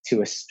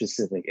to a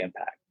specific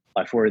impact.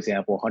 Like for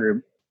example,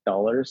 $100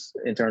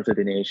 in terms of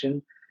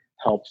donation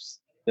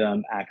helps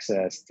them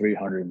access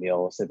 300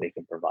 meals that they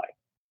can provide.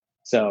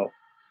 So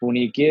when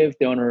you give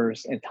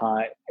donors and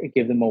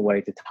give them a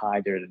way to tie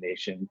their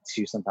donation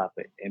to some type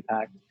of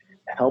impact,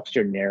 it helps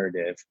your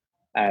narrative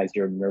as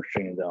you're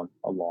nurturing them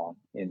along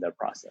in the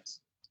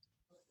process.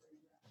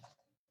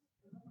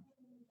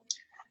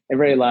 And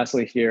very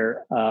lastly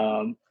here,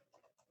 a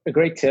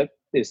great tip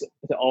is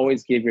to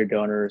always give your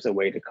donors a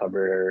way to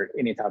cover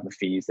any type of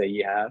fees that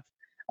you have.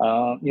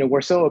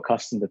 We're so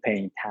accustomed to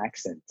paying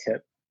tax and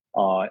tip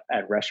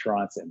at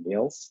restaurants and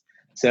meals.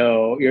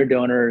 So your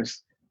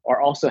donors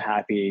are also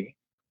happy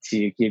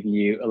to give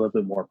you a little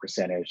bit more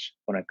percentage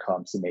when it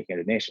comes to making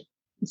a donation.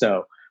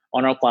 So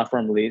on our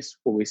platform release,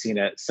 what we've seen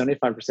that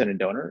 75% of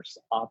donors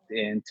opt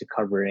in to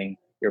covering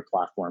your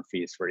platform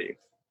fees for you.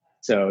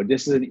 So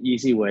this is an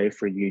easy way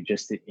for you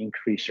just to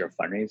increase your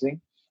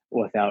fundraising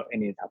without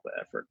any type of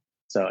effort.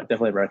 So I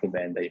definitely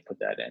recommend that you put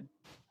that in.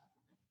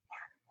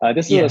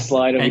 This is a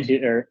slide over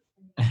here.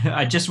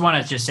 I just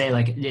want to just say,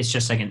 like, it's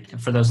just like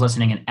for those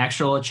listening, an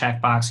actual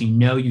checkbox.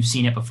 You've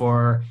seen it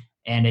before,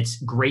 and it's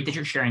great that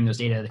you're sharing those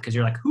data because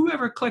you're like,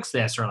 whoever clicks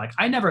this, or like,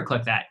 I never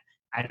click that.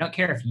 I don't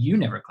care if you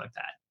never click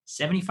that.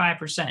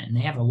 75%, and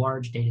they have a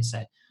large data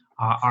set,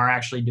 are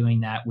actually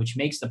doing that, which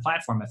makes the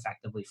platform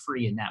effectively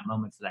free in that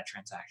moment for that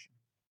transaction.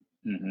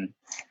 Mm-hmm.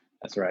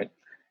 That's right.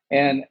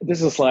 And this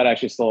is a slide I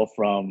actually stole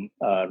from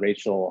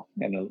Rachel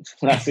in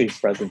last week's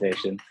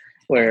presentation,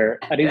 where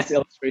I think this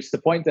illustrates the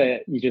point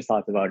that you just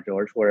talked about,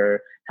 George,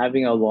 where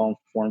having a long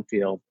form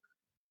field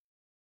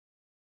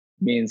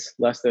means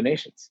less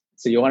donations.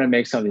 So you want to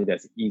make something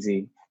that's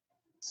easy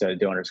so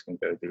donors can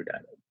go through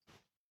that.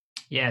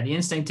 Yeah, the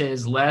instinct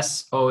is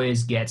less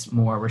always gets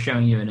more. We're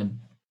showing you in a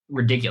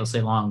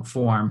ridiculously long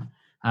form,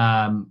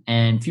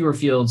 and fewer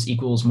fields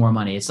equals more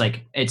money.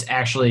 It's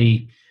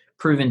actually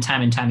proven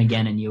time and time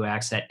again in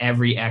UX that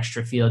every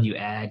extra field you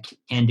add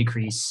can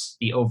decrease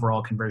the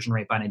overall conversion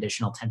rate by an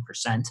additional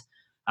 10%.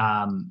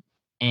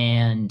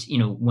 And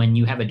when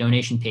you have a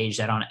donation page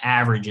that on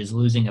average is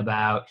losing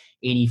about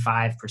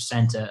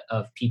 85%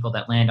 of people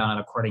that land on it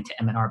according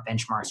to M&R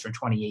benchmarks for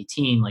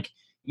 2018, like,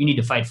 you need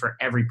to fight for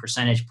every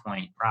percentage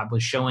point,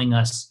 probably showing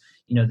us,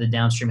 the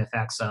downstream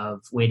effects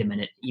of, wait a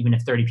minute, even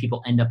if 30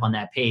 people end up on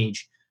that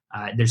page,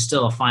 there's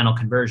still a final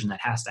conversion that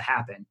has to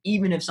happen,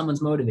 even if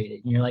someone's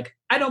motivated. And you're like,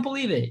 I don't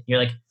believe it. You're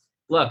like,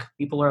 look,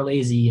 people are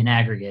lazy in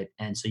aggregate.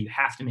 And so you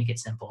have to make it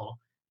simple.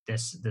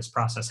 This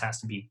process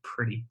has to be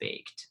pretty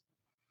baked.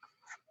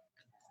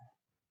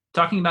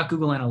 Talking about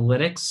Google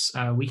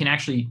Analytics, we can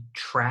actually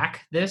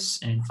track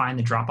this and find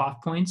the drop-off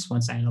points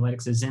once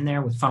analytics is in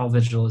there with funnel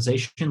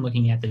visualization,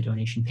 looking at the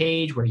donation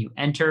page where you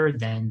enter,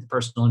 then the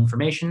personal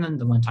information and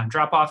the one-time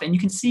drop-off. And you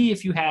can see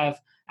if you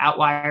have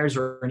outliers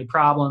or any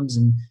problems.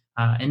 And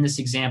in this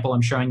example,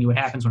 I'm showing you what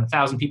happens when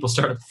 1,000 people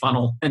start at the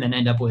funnel and then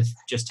end up with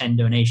just 10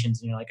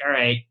 donations. And you're like, all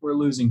right, we're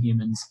losing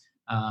humans.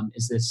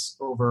 Is this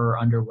over or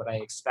under what I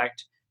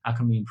expect? How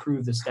can we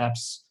improve the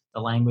steps?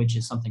 The language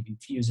is something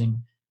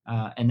confusing.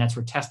 And that's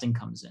where testing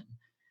comes in.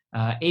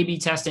 A/B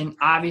testing,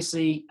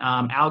 obviously,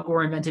 Al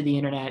Gore invented the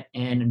internet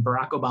and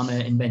Barack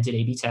Obama invented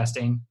A/B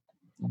testing.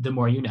 The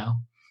more you know,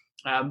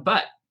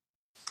 but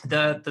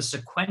the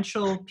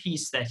sequential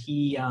piece that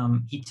he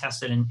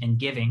tested in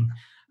giving,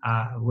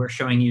 we're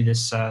showing you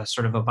this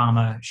sort of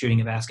Obama shooting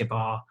a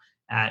basketball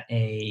at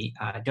a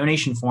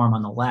donation form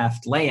on the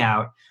left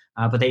layout.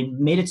 But they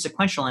made it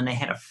sequential, and they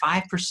had a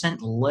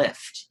 5%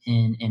 lift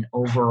in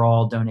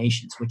overall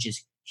donations, which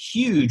is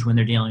huge when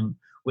they're dealing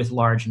with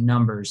large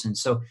numbers. And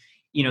so,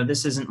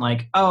 this isn't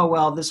like, oh,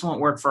 well, this won't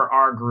work for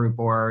our group,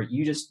 or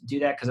you just do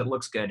that because it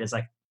looks good. It's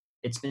like,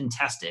 it's been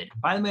tested.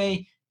 By the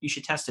way, you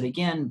should test it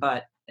again,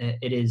 but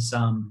it is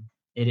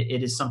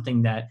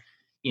something that,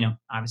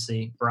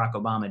 obviously Barack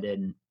Obama did,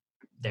 and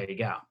there you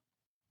go,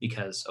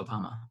 because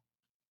Obama.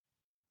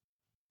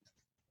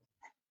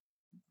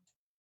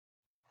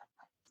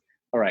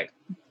 All right.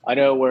 I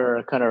know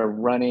we're kind of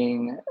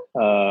running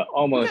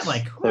almost.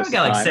 We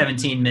got like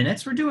 17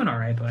 minutes. We're doing all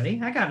right,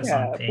 buddy. I got us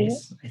on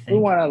pace. I think we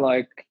want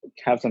to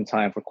have some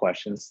time for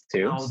questions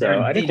too. Oh,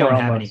 so I think they don't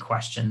have any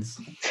questions.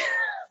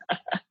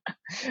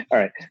 All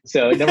right.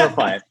 So number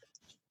 5,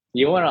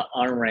 you want to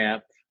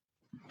on-ramp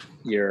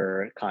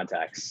your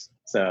contacts.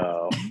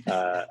 So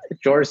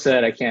George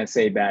said I can't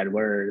say bad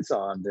words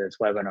on this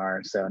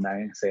webinar, so I'm not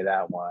going to say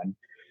that one.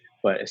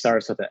 But it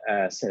starts with an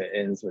S and it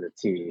ends with a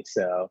T.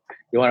 So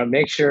you want to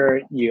make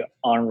sure you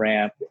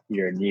on-ramp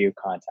your new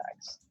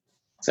contacts.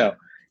 So,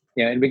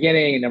 in the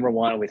beginning, number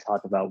 1, we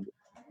talked about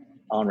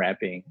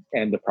on-ramping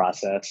and the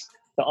process.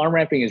 The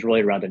on-ramping is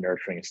really around the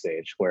nurturing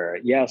stage where,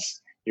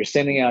 yes, you're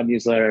sending out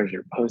newsletters,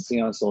 you're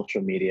posting on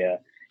social media,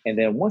 and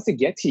then once they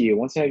get to you,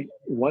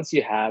 once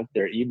you have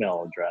their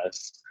email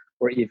address,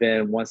 or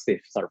even once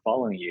they start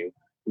following you,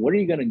 what are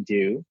you going to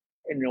do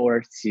in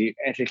order to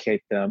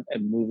educate them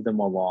and move them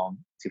along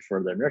to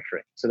further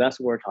nurturing? So that's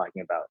what we're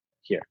talking about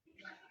here.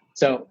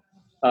 So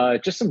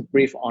just some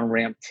brief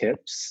on-ramp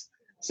tips.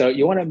 So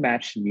you want to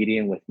match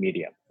medium with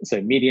medium.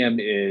 So medium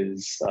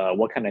is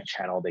what kind of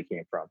channel they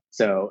came from.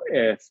 So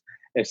if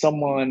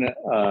someone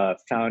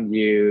found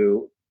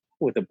you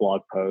with a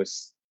blog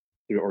post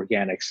through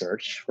organic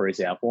search, for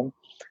example,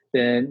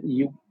 then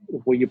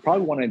what you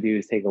probably want to do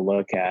is take a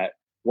look at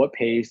what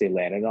page they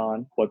landed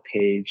on, what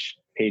pages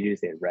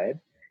they read,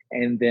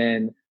 and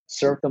then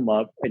serve them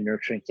up a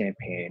nurturing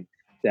campaign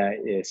that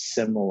is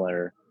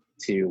similar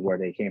to where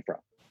they came from.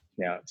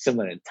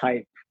 Similar in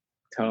type,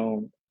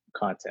 tone,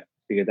 content,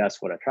 because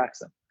that's what attracts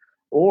them.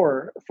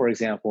 Or, for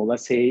example,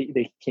 let's say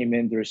they came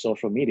in through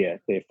social media.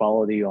 They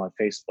followed you on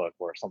Facebook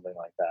or something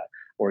like that,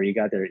 or you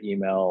got their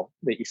email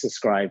that you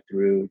subscribed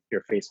through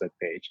your Facebook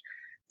page.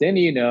 Then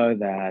you know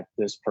that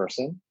this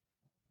person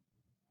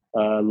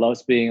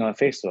loves being on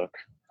Facebook,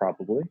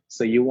 probably.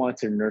 So you want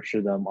to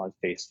nurture them on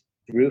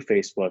through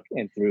Facebook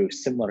and through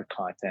similar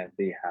content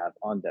they have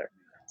on there.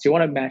 So you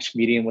want to match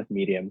medium with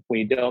medium. When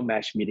you don't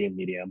match medium,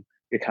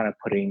 you're kind of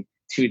putting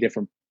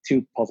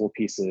two puzzle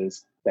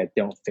pieces that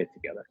don't fit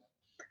together.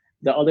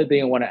 The other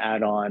thing I want to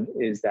add on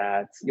is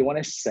that you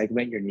want to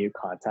segment your new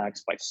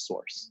contacts by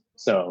source.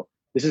 So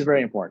this is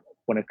very important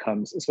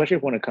especially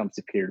when it comes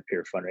to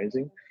peer-to-peer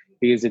fundraising,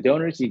 because the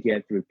donors you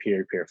get through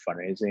peer-to-peer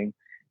fundraising,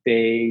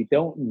 they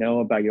don't know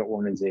about your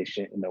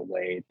organization in a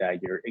way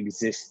that your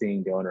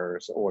existing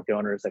donors or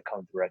donors that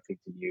come directly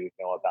to you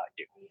know about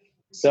you.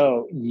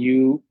 So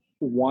you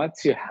want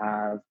to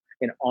have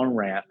an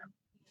on-ramp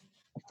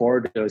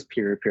for those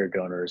peer-to-peer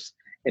donors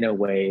in a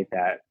way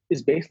that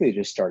is basically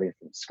just starting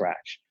from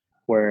scratch,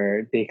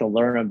 where they can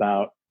learn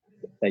about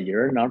that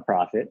you're a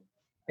nonprofit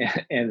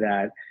and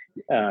that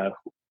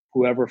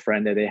whoever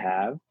friend that they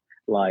have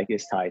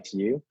is tied to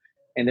you.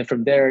 And then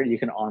from there, you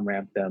can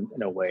on-ramp them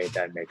in a way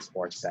that makes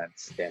more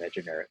sense than a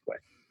generic way.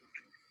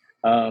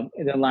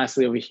 And then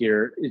lastly over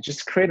here, is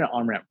just create an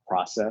on-ramp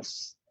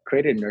process,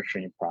 create a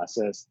nurturing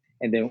process.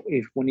 And then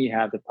when you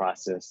have the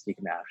process, you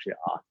can actually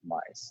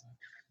optimize.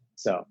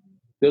 So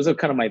those are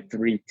kind of my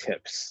 3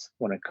 tips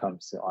when it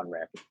comes to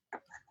on-ramping.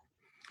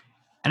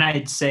 And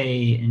I'd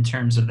say in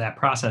terms of that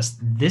process,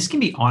 this can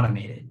be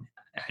automated.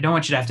 I don't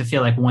want you to have to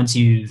feel like once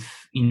you've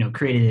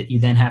created it, you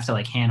then have to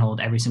like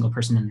handhold every single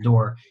person in the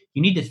door.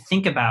 You need to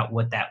think about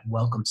what that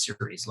welcome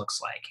series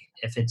looks like.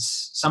 If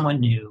it's someone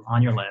new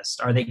on your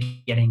list, are they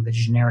getting the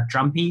generic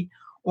drumbeat,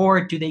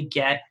 or do they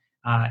get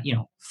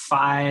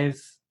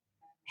 5,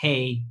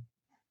 hey,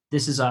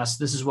 this is us,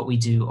 this is what we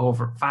do,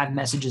 over 5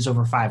 messages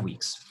over 5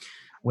 weeks,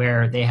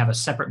 where they have a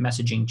separate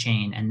messaging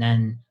chain, and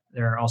then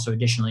they're also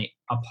additionally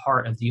a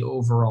part of the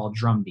overall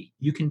drumbeat.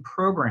 You can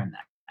program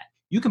that.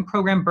 You can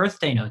program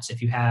birthday notes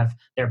if you have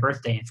their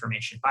birthday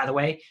information. By the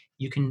way,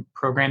 you can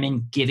program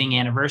in giving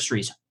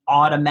anniversaries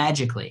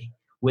automatically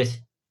with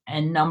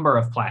a number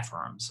of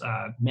platforms.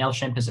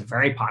 MailChimp is a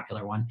very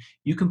popular one.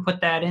 You can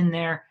put that in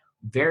there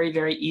very,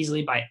 very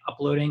easily by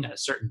uploading a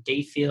certain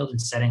date field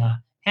and setting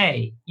a,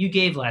 hey, you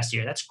gave last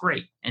year. That's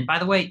great. And by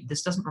the way,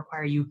 this doesn't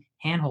require you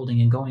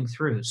handholding and going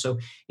through. So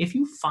if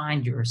you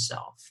find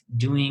yourself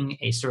doing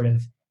a sort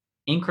of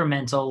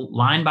incremental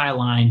line by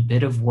line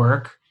bit of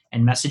work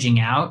and messaging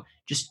out,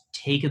 just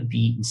take a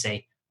beat and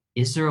say,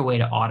 is there a way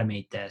to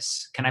automate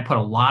this? Can I put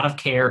a lot of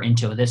care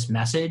into this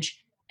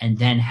message and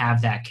then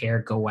have that care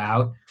go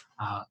out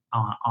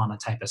on a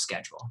type of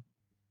schedule?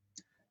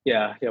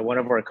 Yeah. One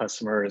of our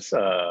customers,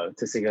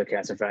 Testiga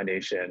Cancer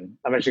Foundation,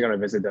 I'm actually going to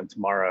visit them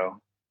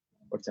tomorrow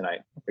or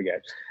tonight, I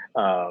forget.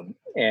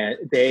 And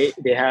they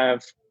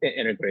have an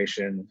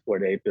integration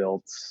where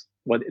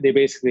they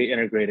basically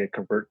integrated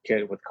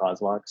ConvertKit with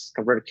CosVox.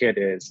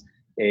 ConvertKit is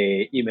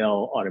a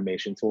email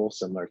automation tool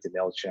similar to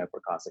MailChimp or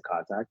Constant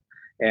Contact.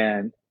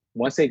 And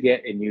once they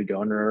get a new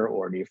donor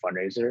or a new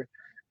fundraiser,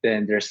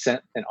 then they're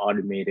sent an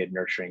automated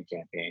nurturing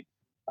campaign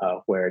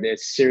where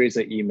there's a series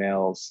of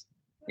emails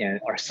and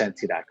are sent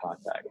to that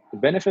contact. The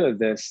benefit of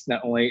this,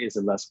 not only is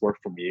it less work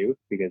from you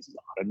because it's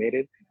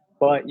automated,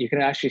 but you can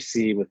actually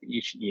see with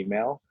each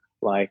email,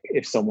 like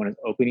if someone is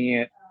opening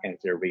it and if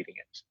they're reading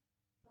it.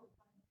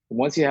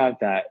 Once you have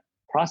that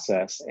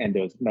process and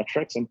those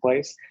metrics in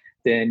place,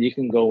 then you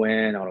can go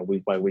in on a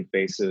week-by-week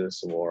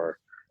basis or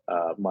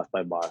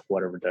month-by-month,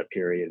 whatever that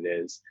period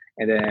is,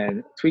 and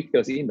then tweak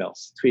those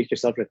emails, tweak your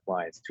subject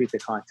lines, tweak the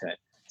content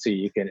so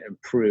you can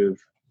improve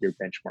your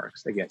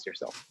benchmarks against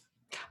yourself.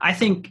 I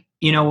think,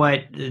 you know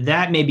what,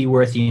 that may be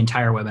worth the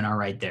entire webinar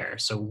right there.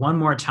 So one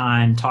more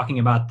time, talking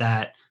about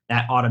that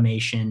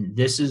automation,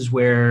 this is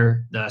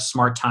where the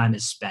smart time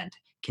is spent.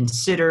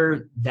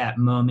 Consider that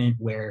moment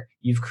where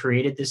you've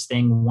created this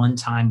thing one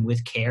time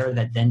with care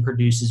that then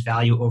produces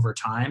value over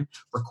time,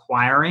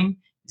 requiring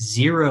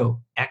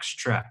 0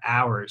 extra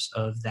hours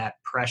of that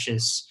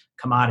precious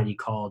commodity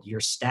called your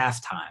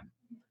staff time.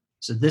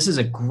 So this is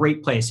a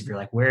great place if you're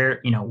like,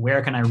 where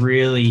can I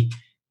really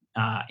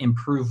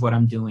improve what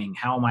I'm doing?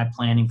 How am I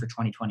planning for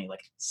 2020?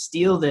 Like,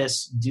 steal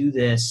this, do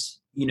this,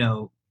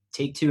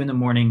 take 2 in the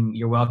morning.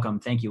 You're welcome.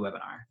 Thank you,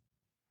 webinar.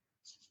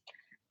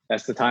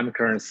 That's the time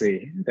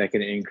currency that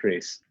can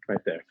increase right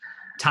there.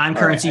 Time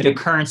currency to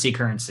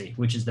currency,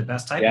 which is the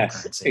best type of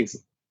currency.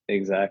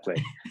 Exactly.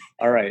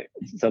 All right.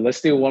 So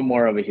let's do one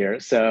more over here.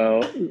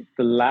 So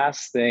the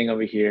last thing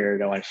over here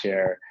that I want to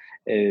share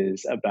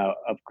is about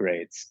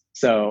upgrades.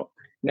 So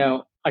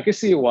now I can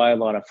see why a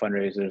lot of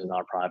fundraisers and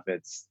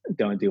nonprofits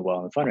don't do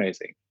well in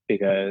fundraising,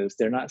 because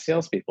they're not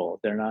salespeople.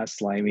 They're not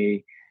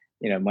slimy,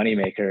 money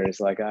makers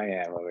like I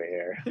am over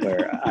here,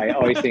 where I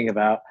always think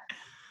about.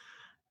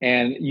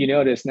 And you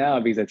know this now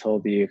because I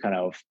told you kind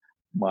of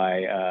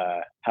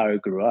my how I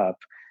grew up,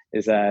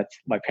 is that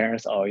my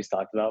parents always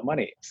talked about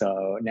money.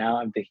 So now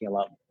I'm thinking a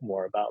lot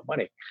more about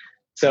money.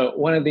 So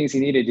one of the things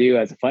you need to do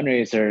as a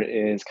fundraiser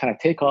is kind of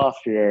take off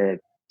your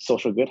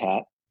social good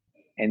hat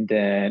and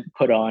then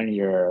put on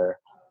your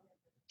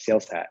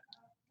sales hat.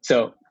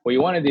 So what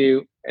you want to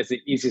do as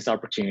the easiest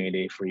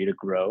opportunity for you to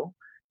grow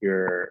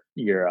your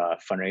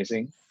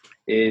fundraising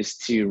is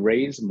to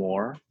raise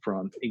more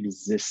from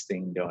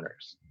existing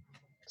donors.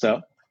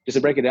 So just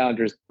to break it down,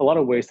 there's a lot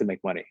of ways to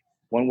make money.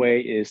 One way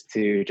is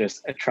to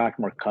just attract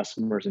more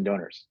customers and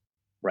donors,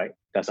 right?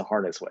 That's the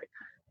hardest way.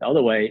 The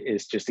other way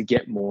is just to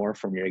get more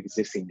from your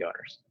existing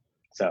donors.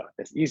 So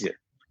that's easier.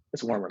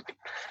 It's warmer.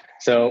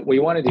 So what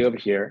you want to do over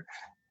here,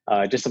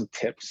 just some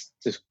tips,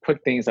 just quick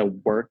things that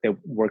work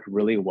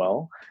really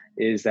well,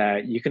 is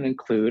that you can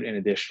include an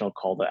additional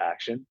call to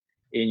action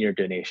in your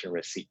donation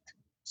receipt.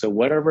 So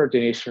whatever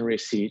donation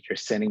receipt you're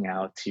sending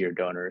out to your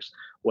donors,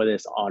 whether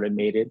it's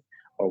automated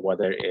or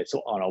whether it's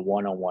on a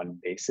one-on-one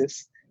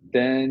basis,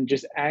 then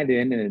just add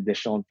in an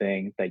additional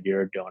thing that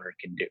your donor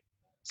can do.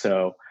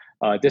 So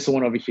this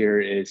one over here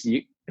is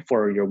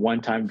for your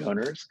one-time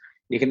donors,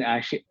 you can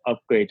actually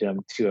upgrade them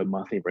to a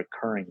monthly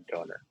recurring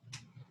donor.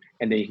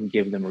 And then you can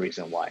give them a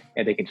reason why.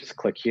 And they can just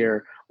click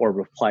here or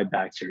reply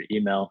back to your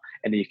email,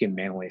 and then you can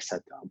manually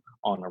set them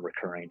on a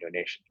recurring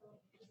donation.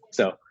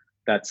 So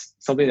That's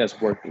something that's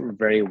worked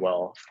very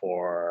well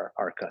for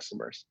our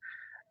customers.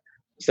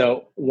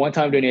 So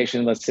one-time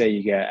donation, let's say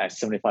you get at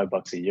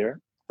 $75 a year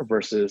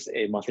versus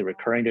a monthly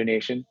recurring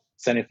donation,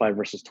 75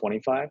 versus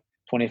 25.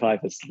 25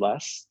 is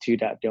less to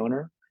that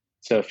donor.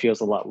 So it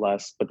feels a lot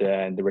less, but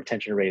then the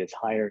retention rate is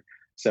higher.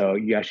 So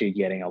you're actually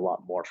getting a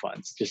lot more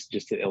funds,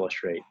 just to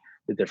illustrate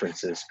the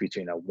differences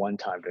between a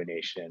one-time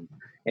donation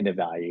and the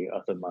value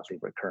of the monthly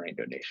recurring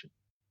donation.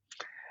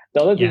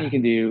 The other thing you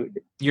can do.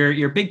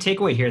 Your big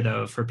takeaway here,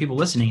 though, for people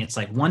listening, it's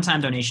like one-time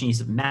donation.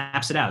 He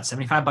maps it out: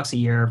 $75 a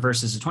year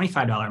versus a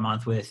 $25 a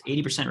month with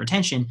 80%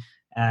 retention.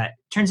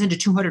 Turns into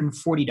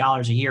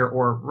 $240 a year,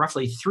 or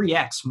roughly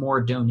 3x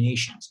more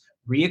donations.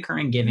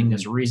 Reoccurring giving.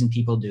 There's a reason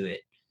people do it.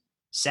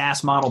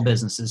 SaaS model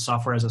businesses,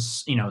 software as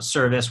a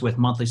service with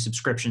monthly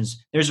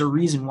subscriptions. There's a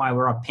reason why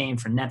we're all paying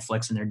for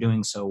Netflix and they're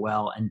doing so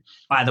well. And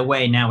by the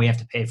way, now we have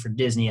to pay for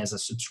Disney as a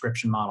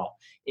subscription model.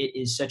 It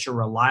is such a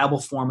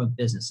reliable form of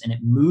business, and it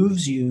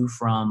moves you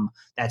from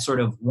that sort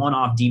of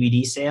one-off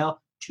DVD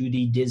sale to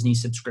the Disney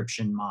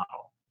subscription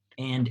model.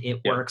 And it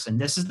works. And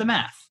this is the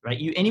math, right?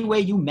 Any way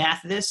you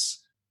math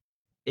this,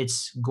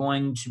 it's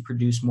going to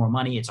produce more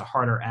money. It's a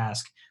harder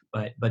ask,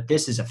 but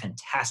this is a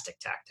fantastic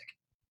tactic.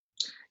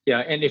 Yeah,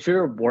 and if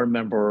you're a board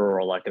member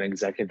or like an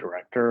executive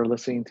director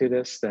listening to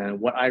this, then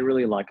what I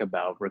really like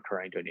about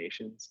recurring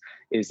donations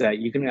is that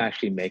you can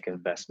actually make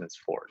investments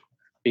for it.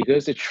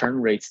 Because the churn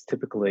rates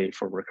typically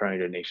for recurring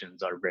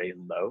donations are very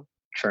low,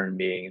 churn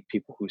being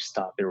people who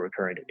stop their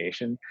recurring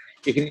donation,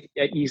 you can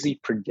easily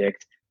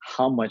predict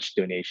how much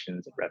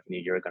donations and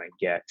revenue you're going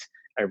to get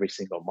every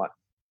single month.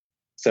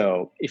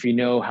 So if you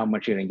know how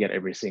much you're going to get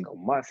every single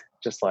month,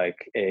 just like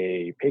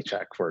a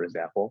paycheck, for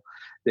example,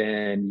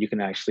 then you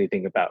can actually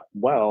think about,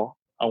 well,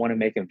 I want to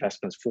make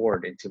investments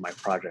forward into my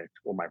project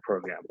or my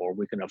program, or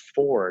we can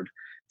afford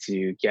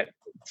to get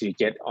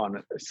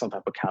on some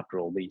type of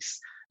capital lease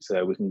so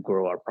that we can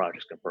grow our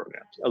projects and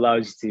programs. It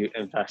allows you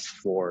to invest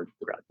forward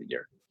throughout the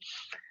year.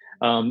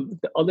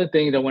 The other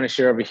thing that I want to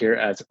share over here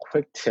as a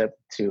quick tip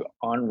to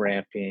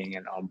on-ramping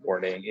and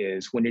onboarding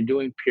is when you're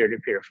doing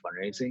peer-to-peer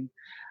fundraising,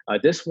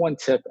 this one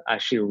tip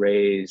actually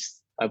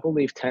raised, I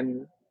believe,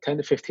 $10,000 to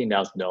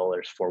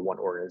 $15,000 for one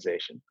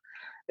organization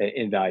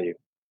in value.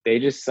 They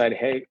just said,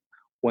 hey,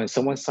 when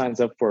someone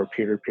signs up for a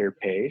peer-to-peer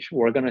page,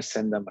 we're going to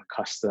send them a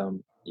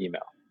custom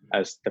email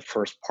as the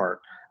first part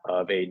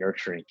of a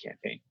nurturing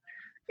campaign.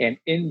 And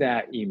in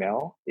that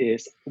email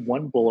is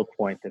one bullet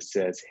point that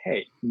says,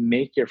 hey,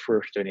 make your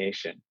first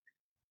donation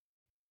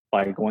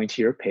by going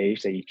to your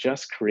page that you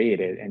just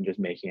created and just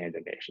making a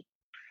donation.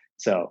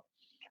 So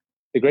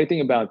the great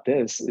thing about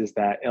this is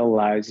that it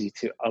allows you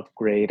to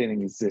upgrade an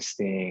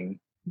existing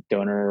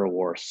donor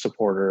or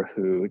supporter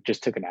who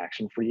just took an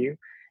action for you.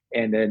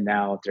 And then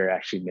now they're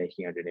actually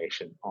making a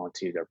donation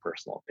onto their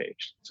personal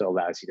page. So it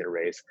allows you to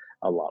raise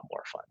a lot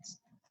more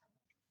funds.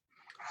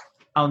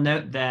 I'll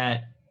note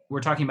that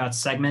we're talking about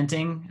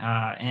segmenting,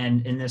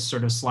 and in this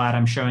sort of slide,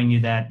 I'm showing you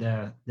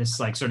that this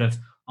like sort of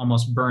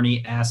almost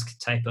Bernie-esque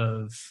type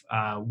of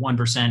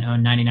 1%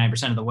 own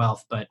 99% of the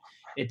wealth, but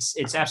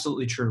it's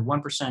absolutely true.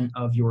 1%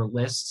 of your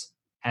list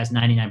has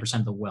 99%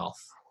 of the wealth.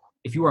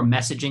 If you are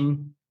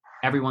messaging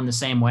everyone the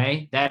same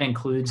way, that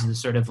includes the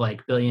sort of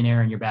like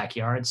billionaire in your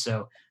backyard.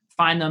 So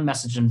find them,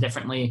 message them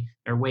differently.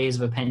 There are ways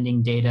of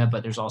appending data,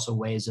 but there's also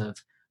ways of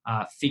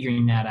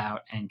figuring that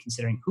out and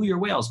considering who your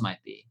whales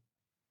might be.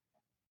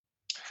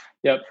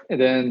 Yep, and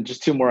then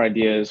just two more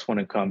ideas when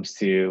it comes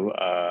to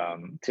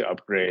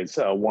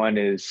upgrades. One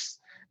is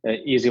an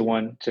easy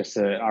one, just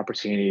an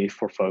opportunity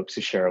for folks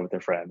to share with their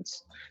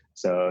friends,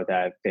 so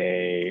that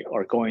they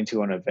are going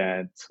to an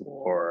event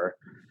or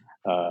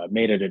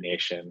made a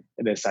donation.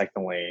 And then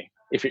secondly,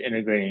 if you're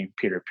integrating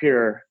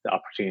peer-to-peer, the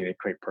opportunity to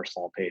create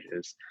personal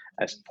pages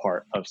as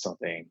part of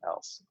something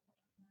else.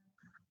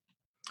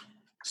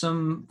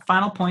 Some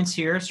final points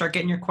here. Start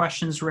getting your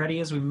questions ready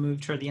as we move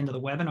toward the end of the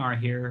webinar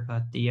here.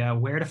 But the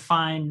where to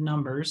find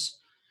numbers,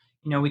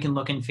 we can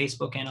look in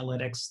Facebook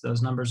Analytics.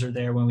 Those numbers are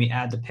there when we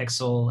add the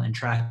pixel and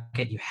track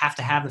it. You have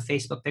to have the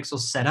Facebook pixel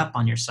set up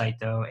on your site,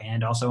 though,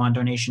 and also on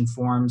donation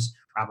forms.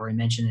 Rob already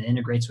mentioned it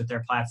integrates with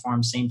their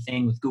platform. Same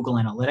thing with Google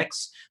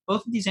Analytics.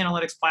 Both of these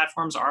analytics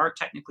platforms are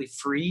technically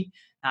free,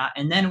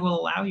 and then will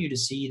allow you to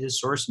see the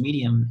source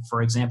medium,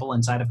 for example,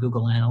 inside of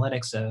Google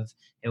Analytics of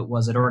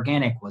was it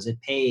organic, was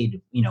it paid,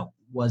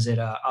 was it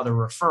other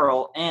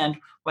referral, and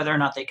whether or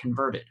not they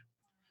converted.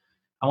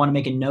 I want to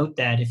make a note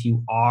that if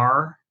you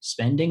are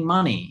spending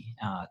money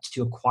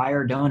to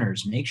acquire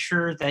donors, make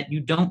sure that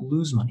you don't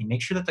lose money.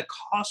 Make sure that the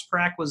cost per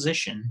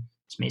acquisition,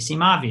 this may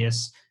seem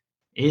obvious,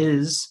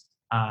 is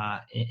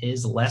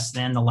less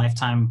than the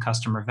lifetime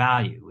customer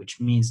value, which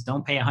means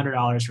don't pay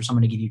 $100 for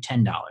someone to give you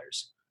 $10.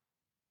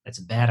 That's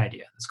a bad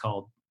idea. That's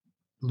called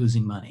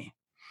losing money.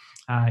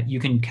 You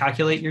can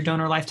calculate your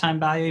donor lifetime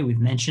value. We've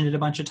mentioned it a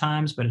bunch of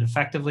times, but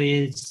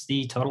effectively it's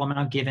the total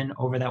amount given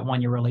over that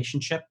one-year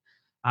relationship,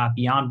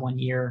 beyond 1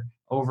 year,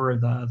 over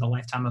the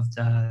lifetime of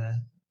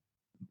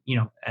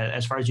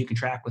as far as you can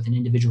track with an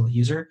individual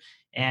user.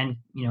 And,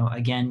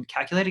 again,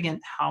 calculate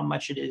again how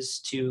much it is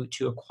to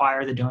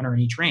acquire the donor in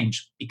each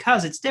range,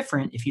 because it's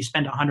different if you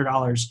spend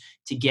 $100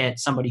 to get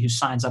somebody who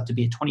signs up to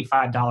be a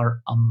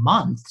 $25 a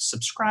month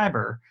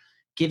subscriber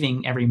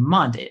giving every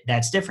month.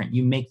 That's different.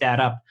 You make that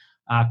up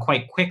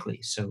quite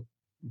quickly. So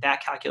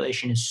that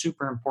calculation is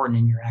super important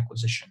in your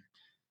acquisition.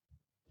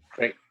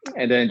 Great.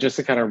 And then just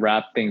to kind of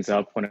wrap things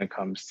up when it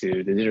comes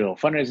to the digital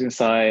fundraising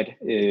side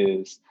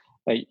is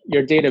like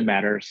your data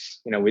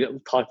matters. We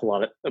talked a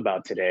lot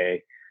about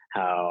today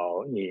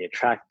how you need to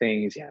track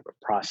things, you have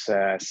a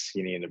process,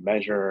 you need to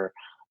measure.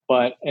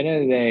 But at the end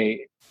of the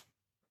day,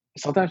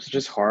 sometimes it's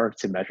just hard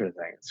to measure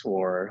things,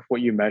 or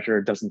what you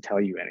measure doesn't tell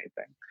you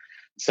anything.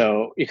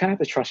 So you kind of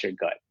have to trust your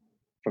gut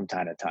from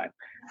time to time,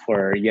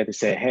 where you have to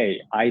say,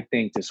 hey, I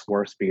think this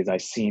works because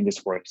I've seen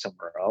this work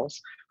somewhere else,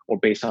 or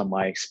based on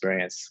my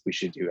experience, we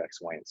should do X,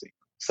 Y, and Z.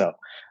 So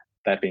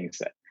that being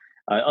said,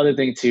 other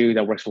thing too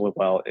that works really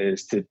well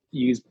is to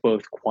use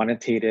both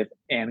quantitative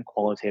and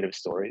qualitative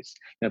stories.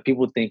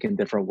 People think in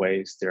different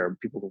ways. There are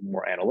people who are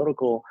more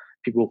analytical,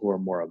 people who are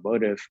more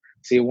emotive.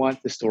 So you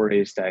want the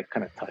stories that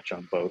kind of touch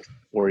on both,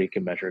 or you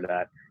can measure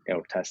that,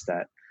 test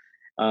that.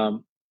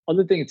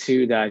 Other thing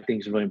too that I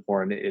think is really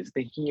important is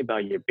thinking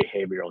about your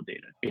behavioral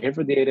data.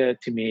 Behavioral data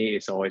to me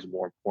is always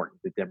more important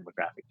than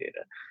demographic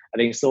data. I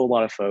think still a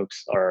lot of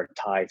folks are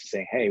tied to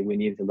saying, hey, we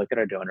need to look at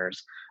our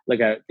donors, look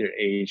at their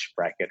age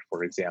bracket,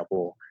 for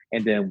example,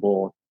 and then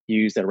we'll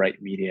use the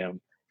right medium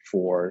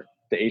for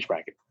the age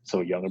bracket.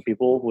 So younger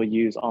people will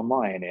use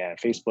online and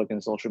Facebook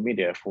and social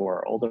media.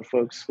 For older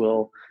folks,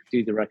 will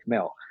do direct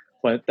mail.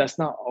 But that's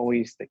not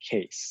always the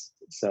case.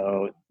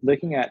 So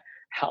looking at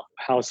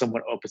how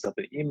someone opens up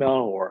an email,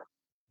 or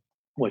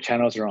what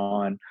channels are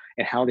on,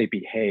 and how they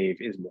behave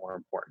is more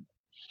important.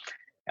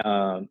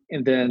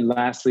 And then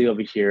lastly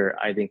over here,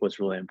 I think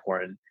what's really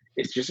important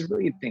is just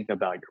really think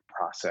about your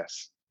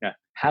process.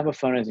 Have a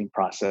fundraising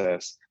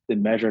process,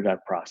 then measure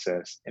that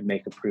process and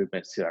make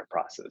improvements to that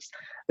process.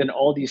 Then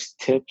all these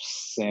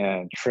tips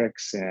and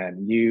tricks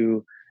and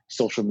new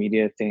social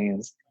media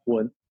things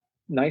will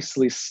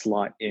nicely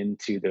slot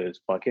into those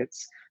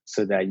buckets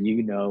so that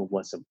you know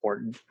what's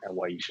important and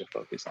what you should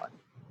focus on.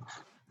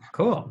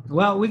 Cool.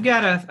 Well, we've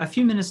got a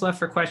few minutes left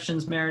for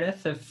questions,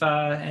 Meredith, if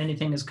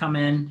anything has come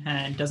in,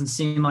 and it doesn't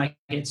seem like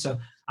it. So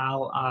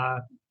I'll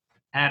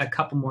add a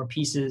couple more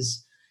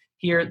pieces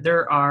here.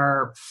 There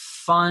are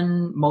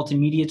fun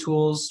multimedia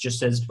tools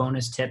just as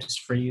bonus tips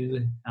for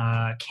you.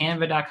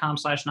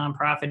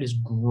 Canva.com/nonprofit is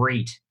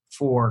great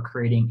for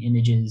creating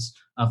images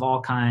of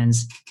all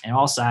kinds and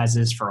all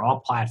sizes for all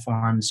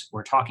platforms.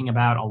 We're talking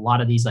about a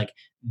lot of these like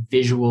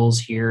visuals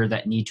here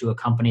that need to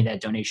accompany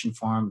that donation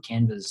form.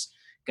 Canva's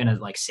going to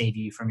like save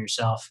you from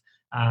yourself.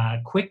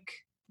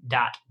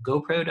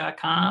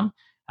 Quick.gopro.com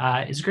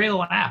is a great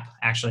little app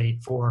actually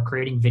for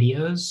creating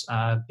videos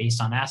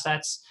based on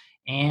assets.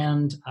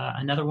 And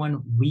another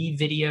one,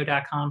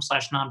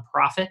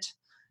 wevideo.com/nonprofit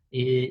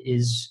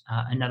is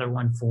another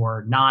one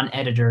for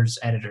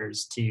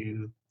non-editors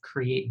to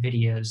create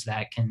videos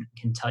that can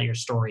tell your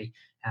story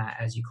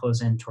as you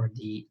close in toward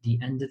the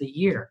end of the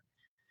year.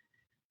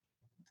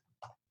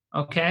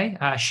 Okay,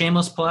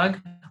 shameless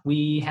plug.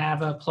 We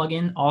have a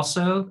plugin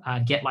also,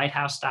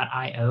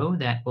 getlighthouse.io,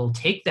 that will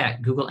take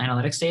that Google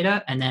Analytics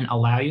data and then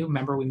allow you,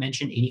 remember we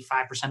mentioned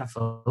 85% of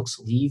folks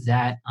leave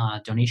that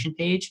donation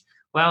page.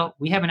 Well,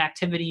 we have an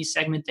activity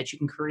segment that you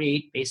can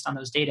create based on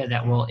those data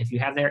that will, if you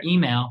have their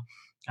email,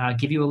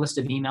 give you a list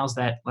of emails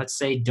that, let's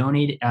say,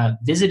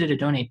 visited a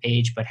donate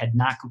page but had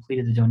not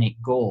completed the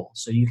donate goal.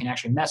 So you can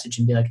actually message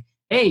and be like,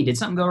 hey, did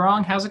something go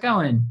wrong? How's it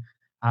going?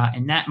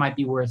 And that might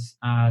be worth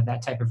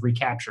that type of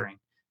recapturing.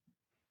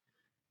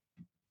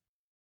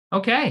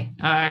 Okay,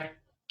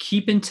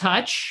 keep in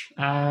touch.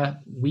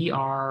 We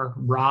are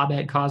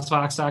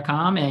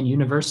rob@causvox.com and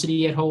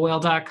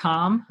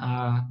university@wholewhale.com.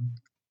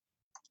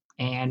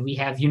 And we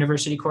have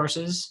university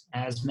courses,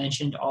 as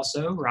mentioned.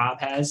 Also,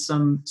 Rob has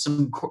some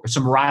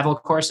rival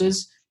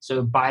courses,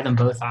 so buy them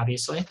both.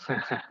 Obviously,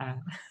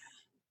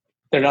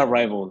 they're not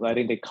rivals. I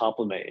think they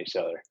complement each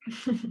other.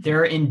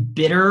 They're in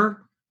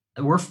bitter.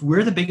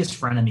 We're the biggest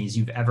frenemies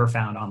you've ever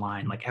found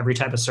online. Like every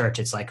type of search,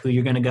 it's like who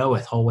you're going to go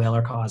with, Whole Whale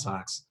or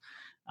CauseVox.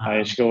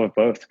 I should go with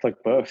both.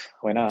 Click both.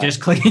 Why not? Just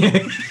click.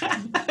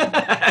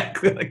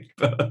 Click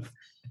both.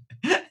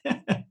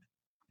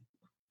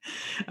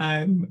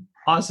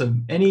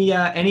 Awesome.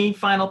 Any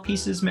final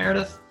pieces,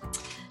 Meredith?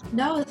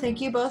 No,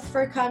 thank you both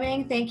for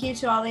coming. Thank you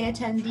to all the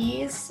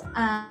attendees.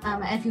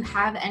 If you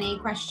have any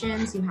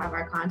questions, you have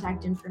our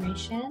contact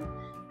information.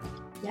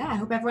 Yeah, I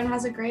hope everyone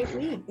has a great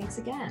week. Thanks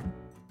again.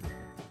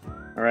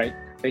 All right.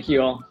 Thank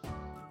you all.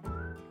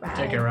 Bye.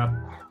 Take care, Rob.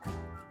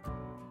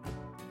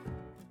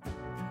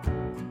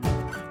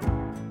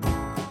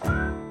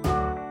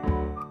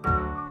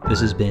 This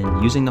has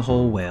been Using the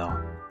Whole Whale.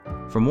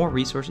 For more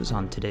resources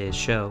on today's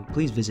show,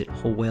 please visit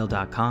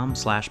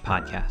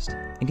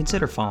wholewhale.com/podcast and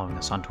consider following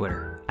us on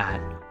Twitter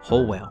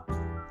 @wholewhale.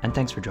 And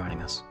thanks for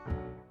joining us.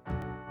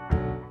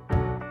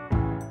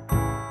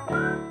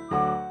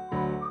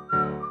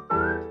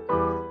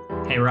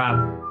 Hey,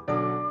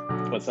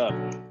 Rob. What's up?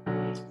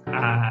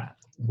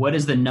 What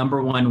is the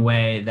number one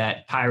way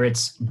that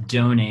pirates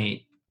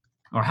donate,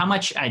 or how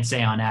much, I'd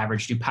say on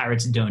average, do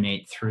pirates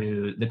donate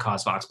through the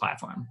CauseVox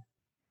platform?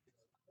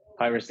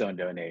 Pirates don't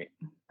donate.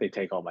 They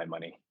take all my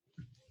money.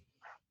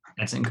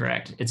 That's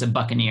incorrect. It's a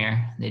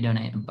buccaneer. They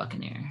donate a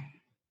buccaneer.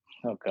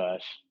 Oh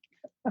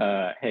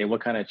gosh. Hey,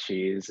 what kind of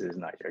cheese is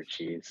not your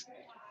cheese?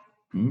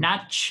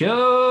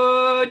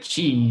 Nacho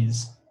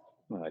cheese.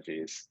 Oh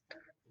geez.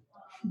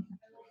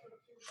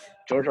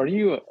 George, are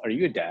you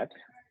a dad?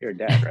 You're a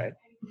dad, right?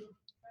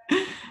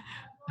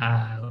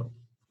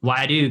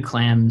 Why do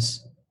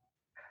clams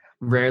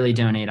rarely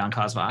donate on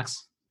CauseVox?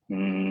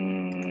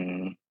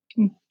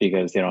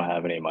 Because they don't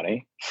have any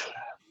money.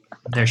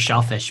 They're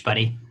shellfish,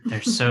 buddy.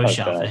 They're so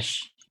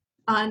shellfish.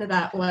 On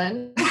that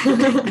one,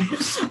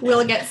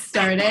 we'll get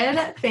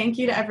started. Thank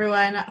you to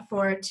everyone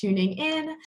for tuning in.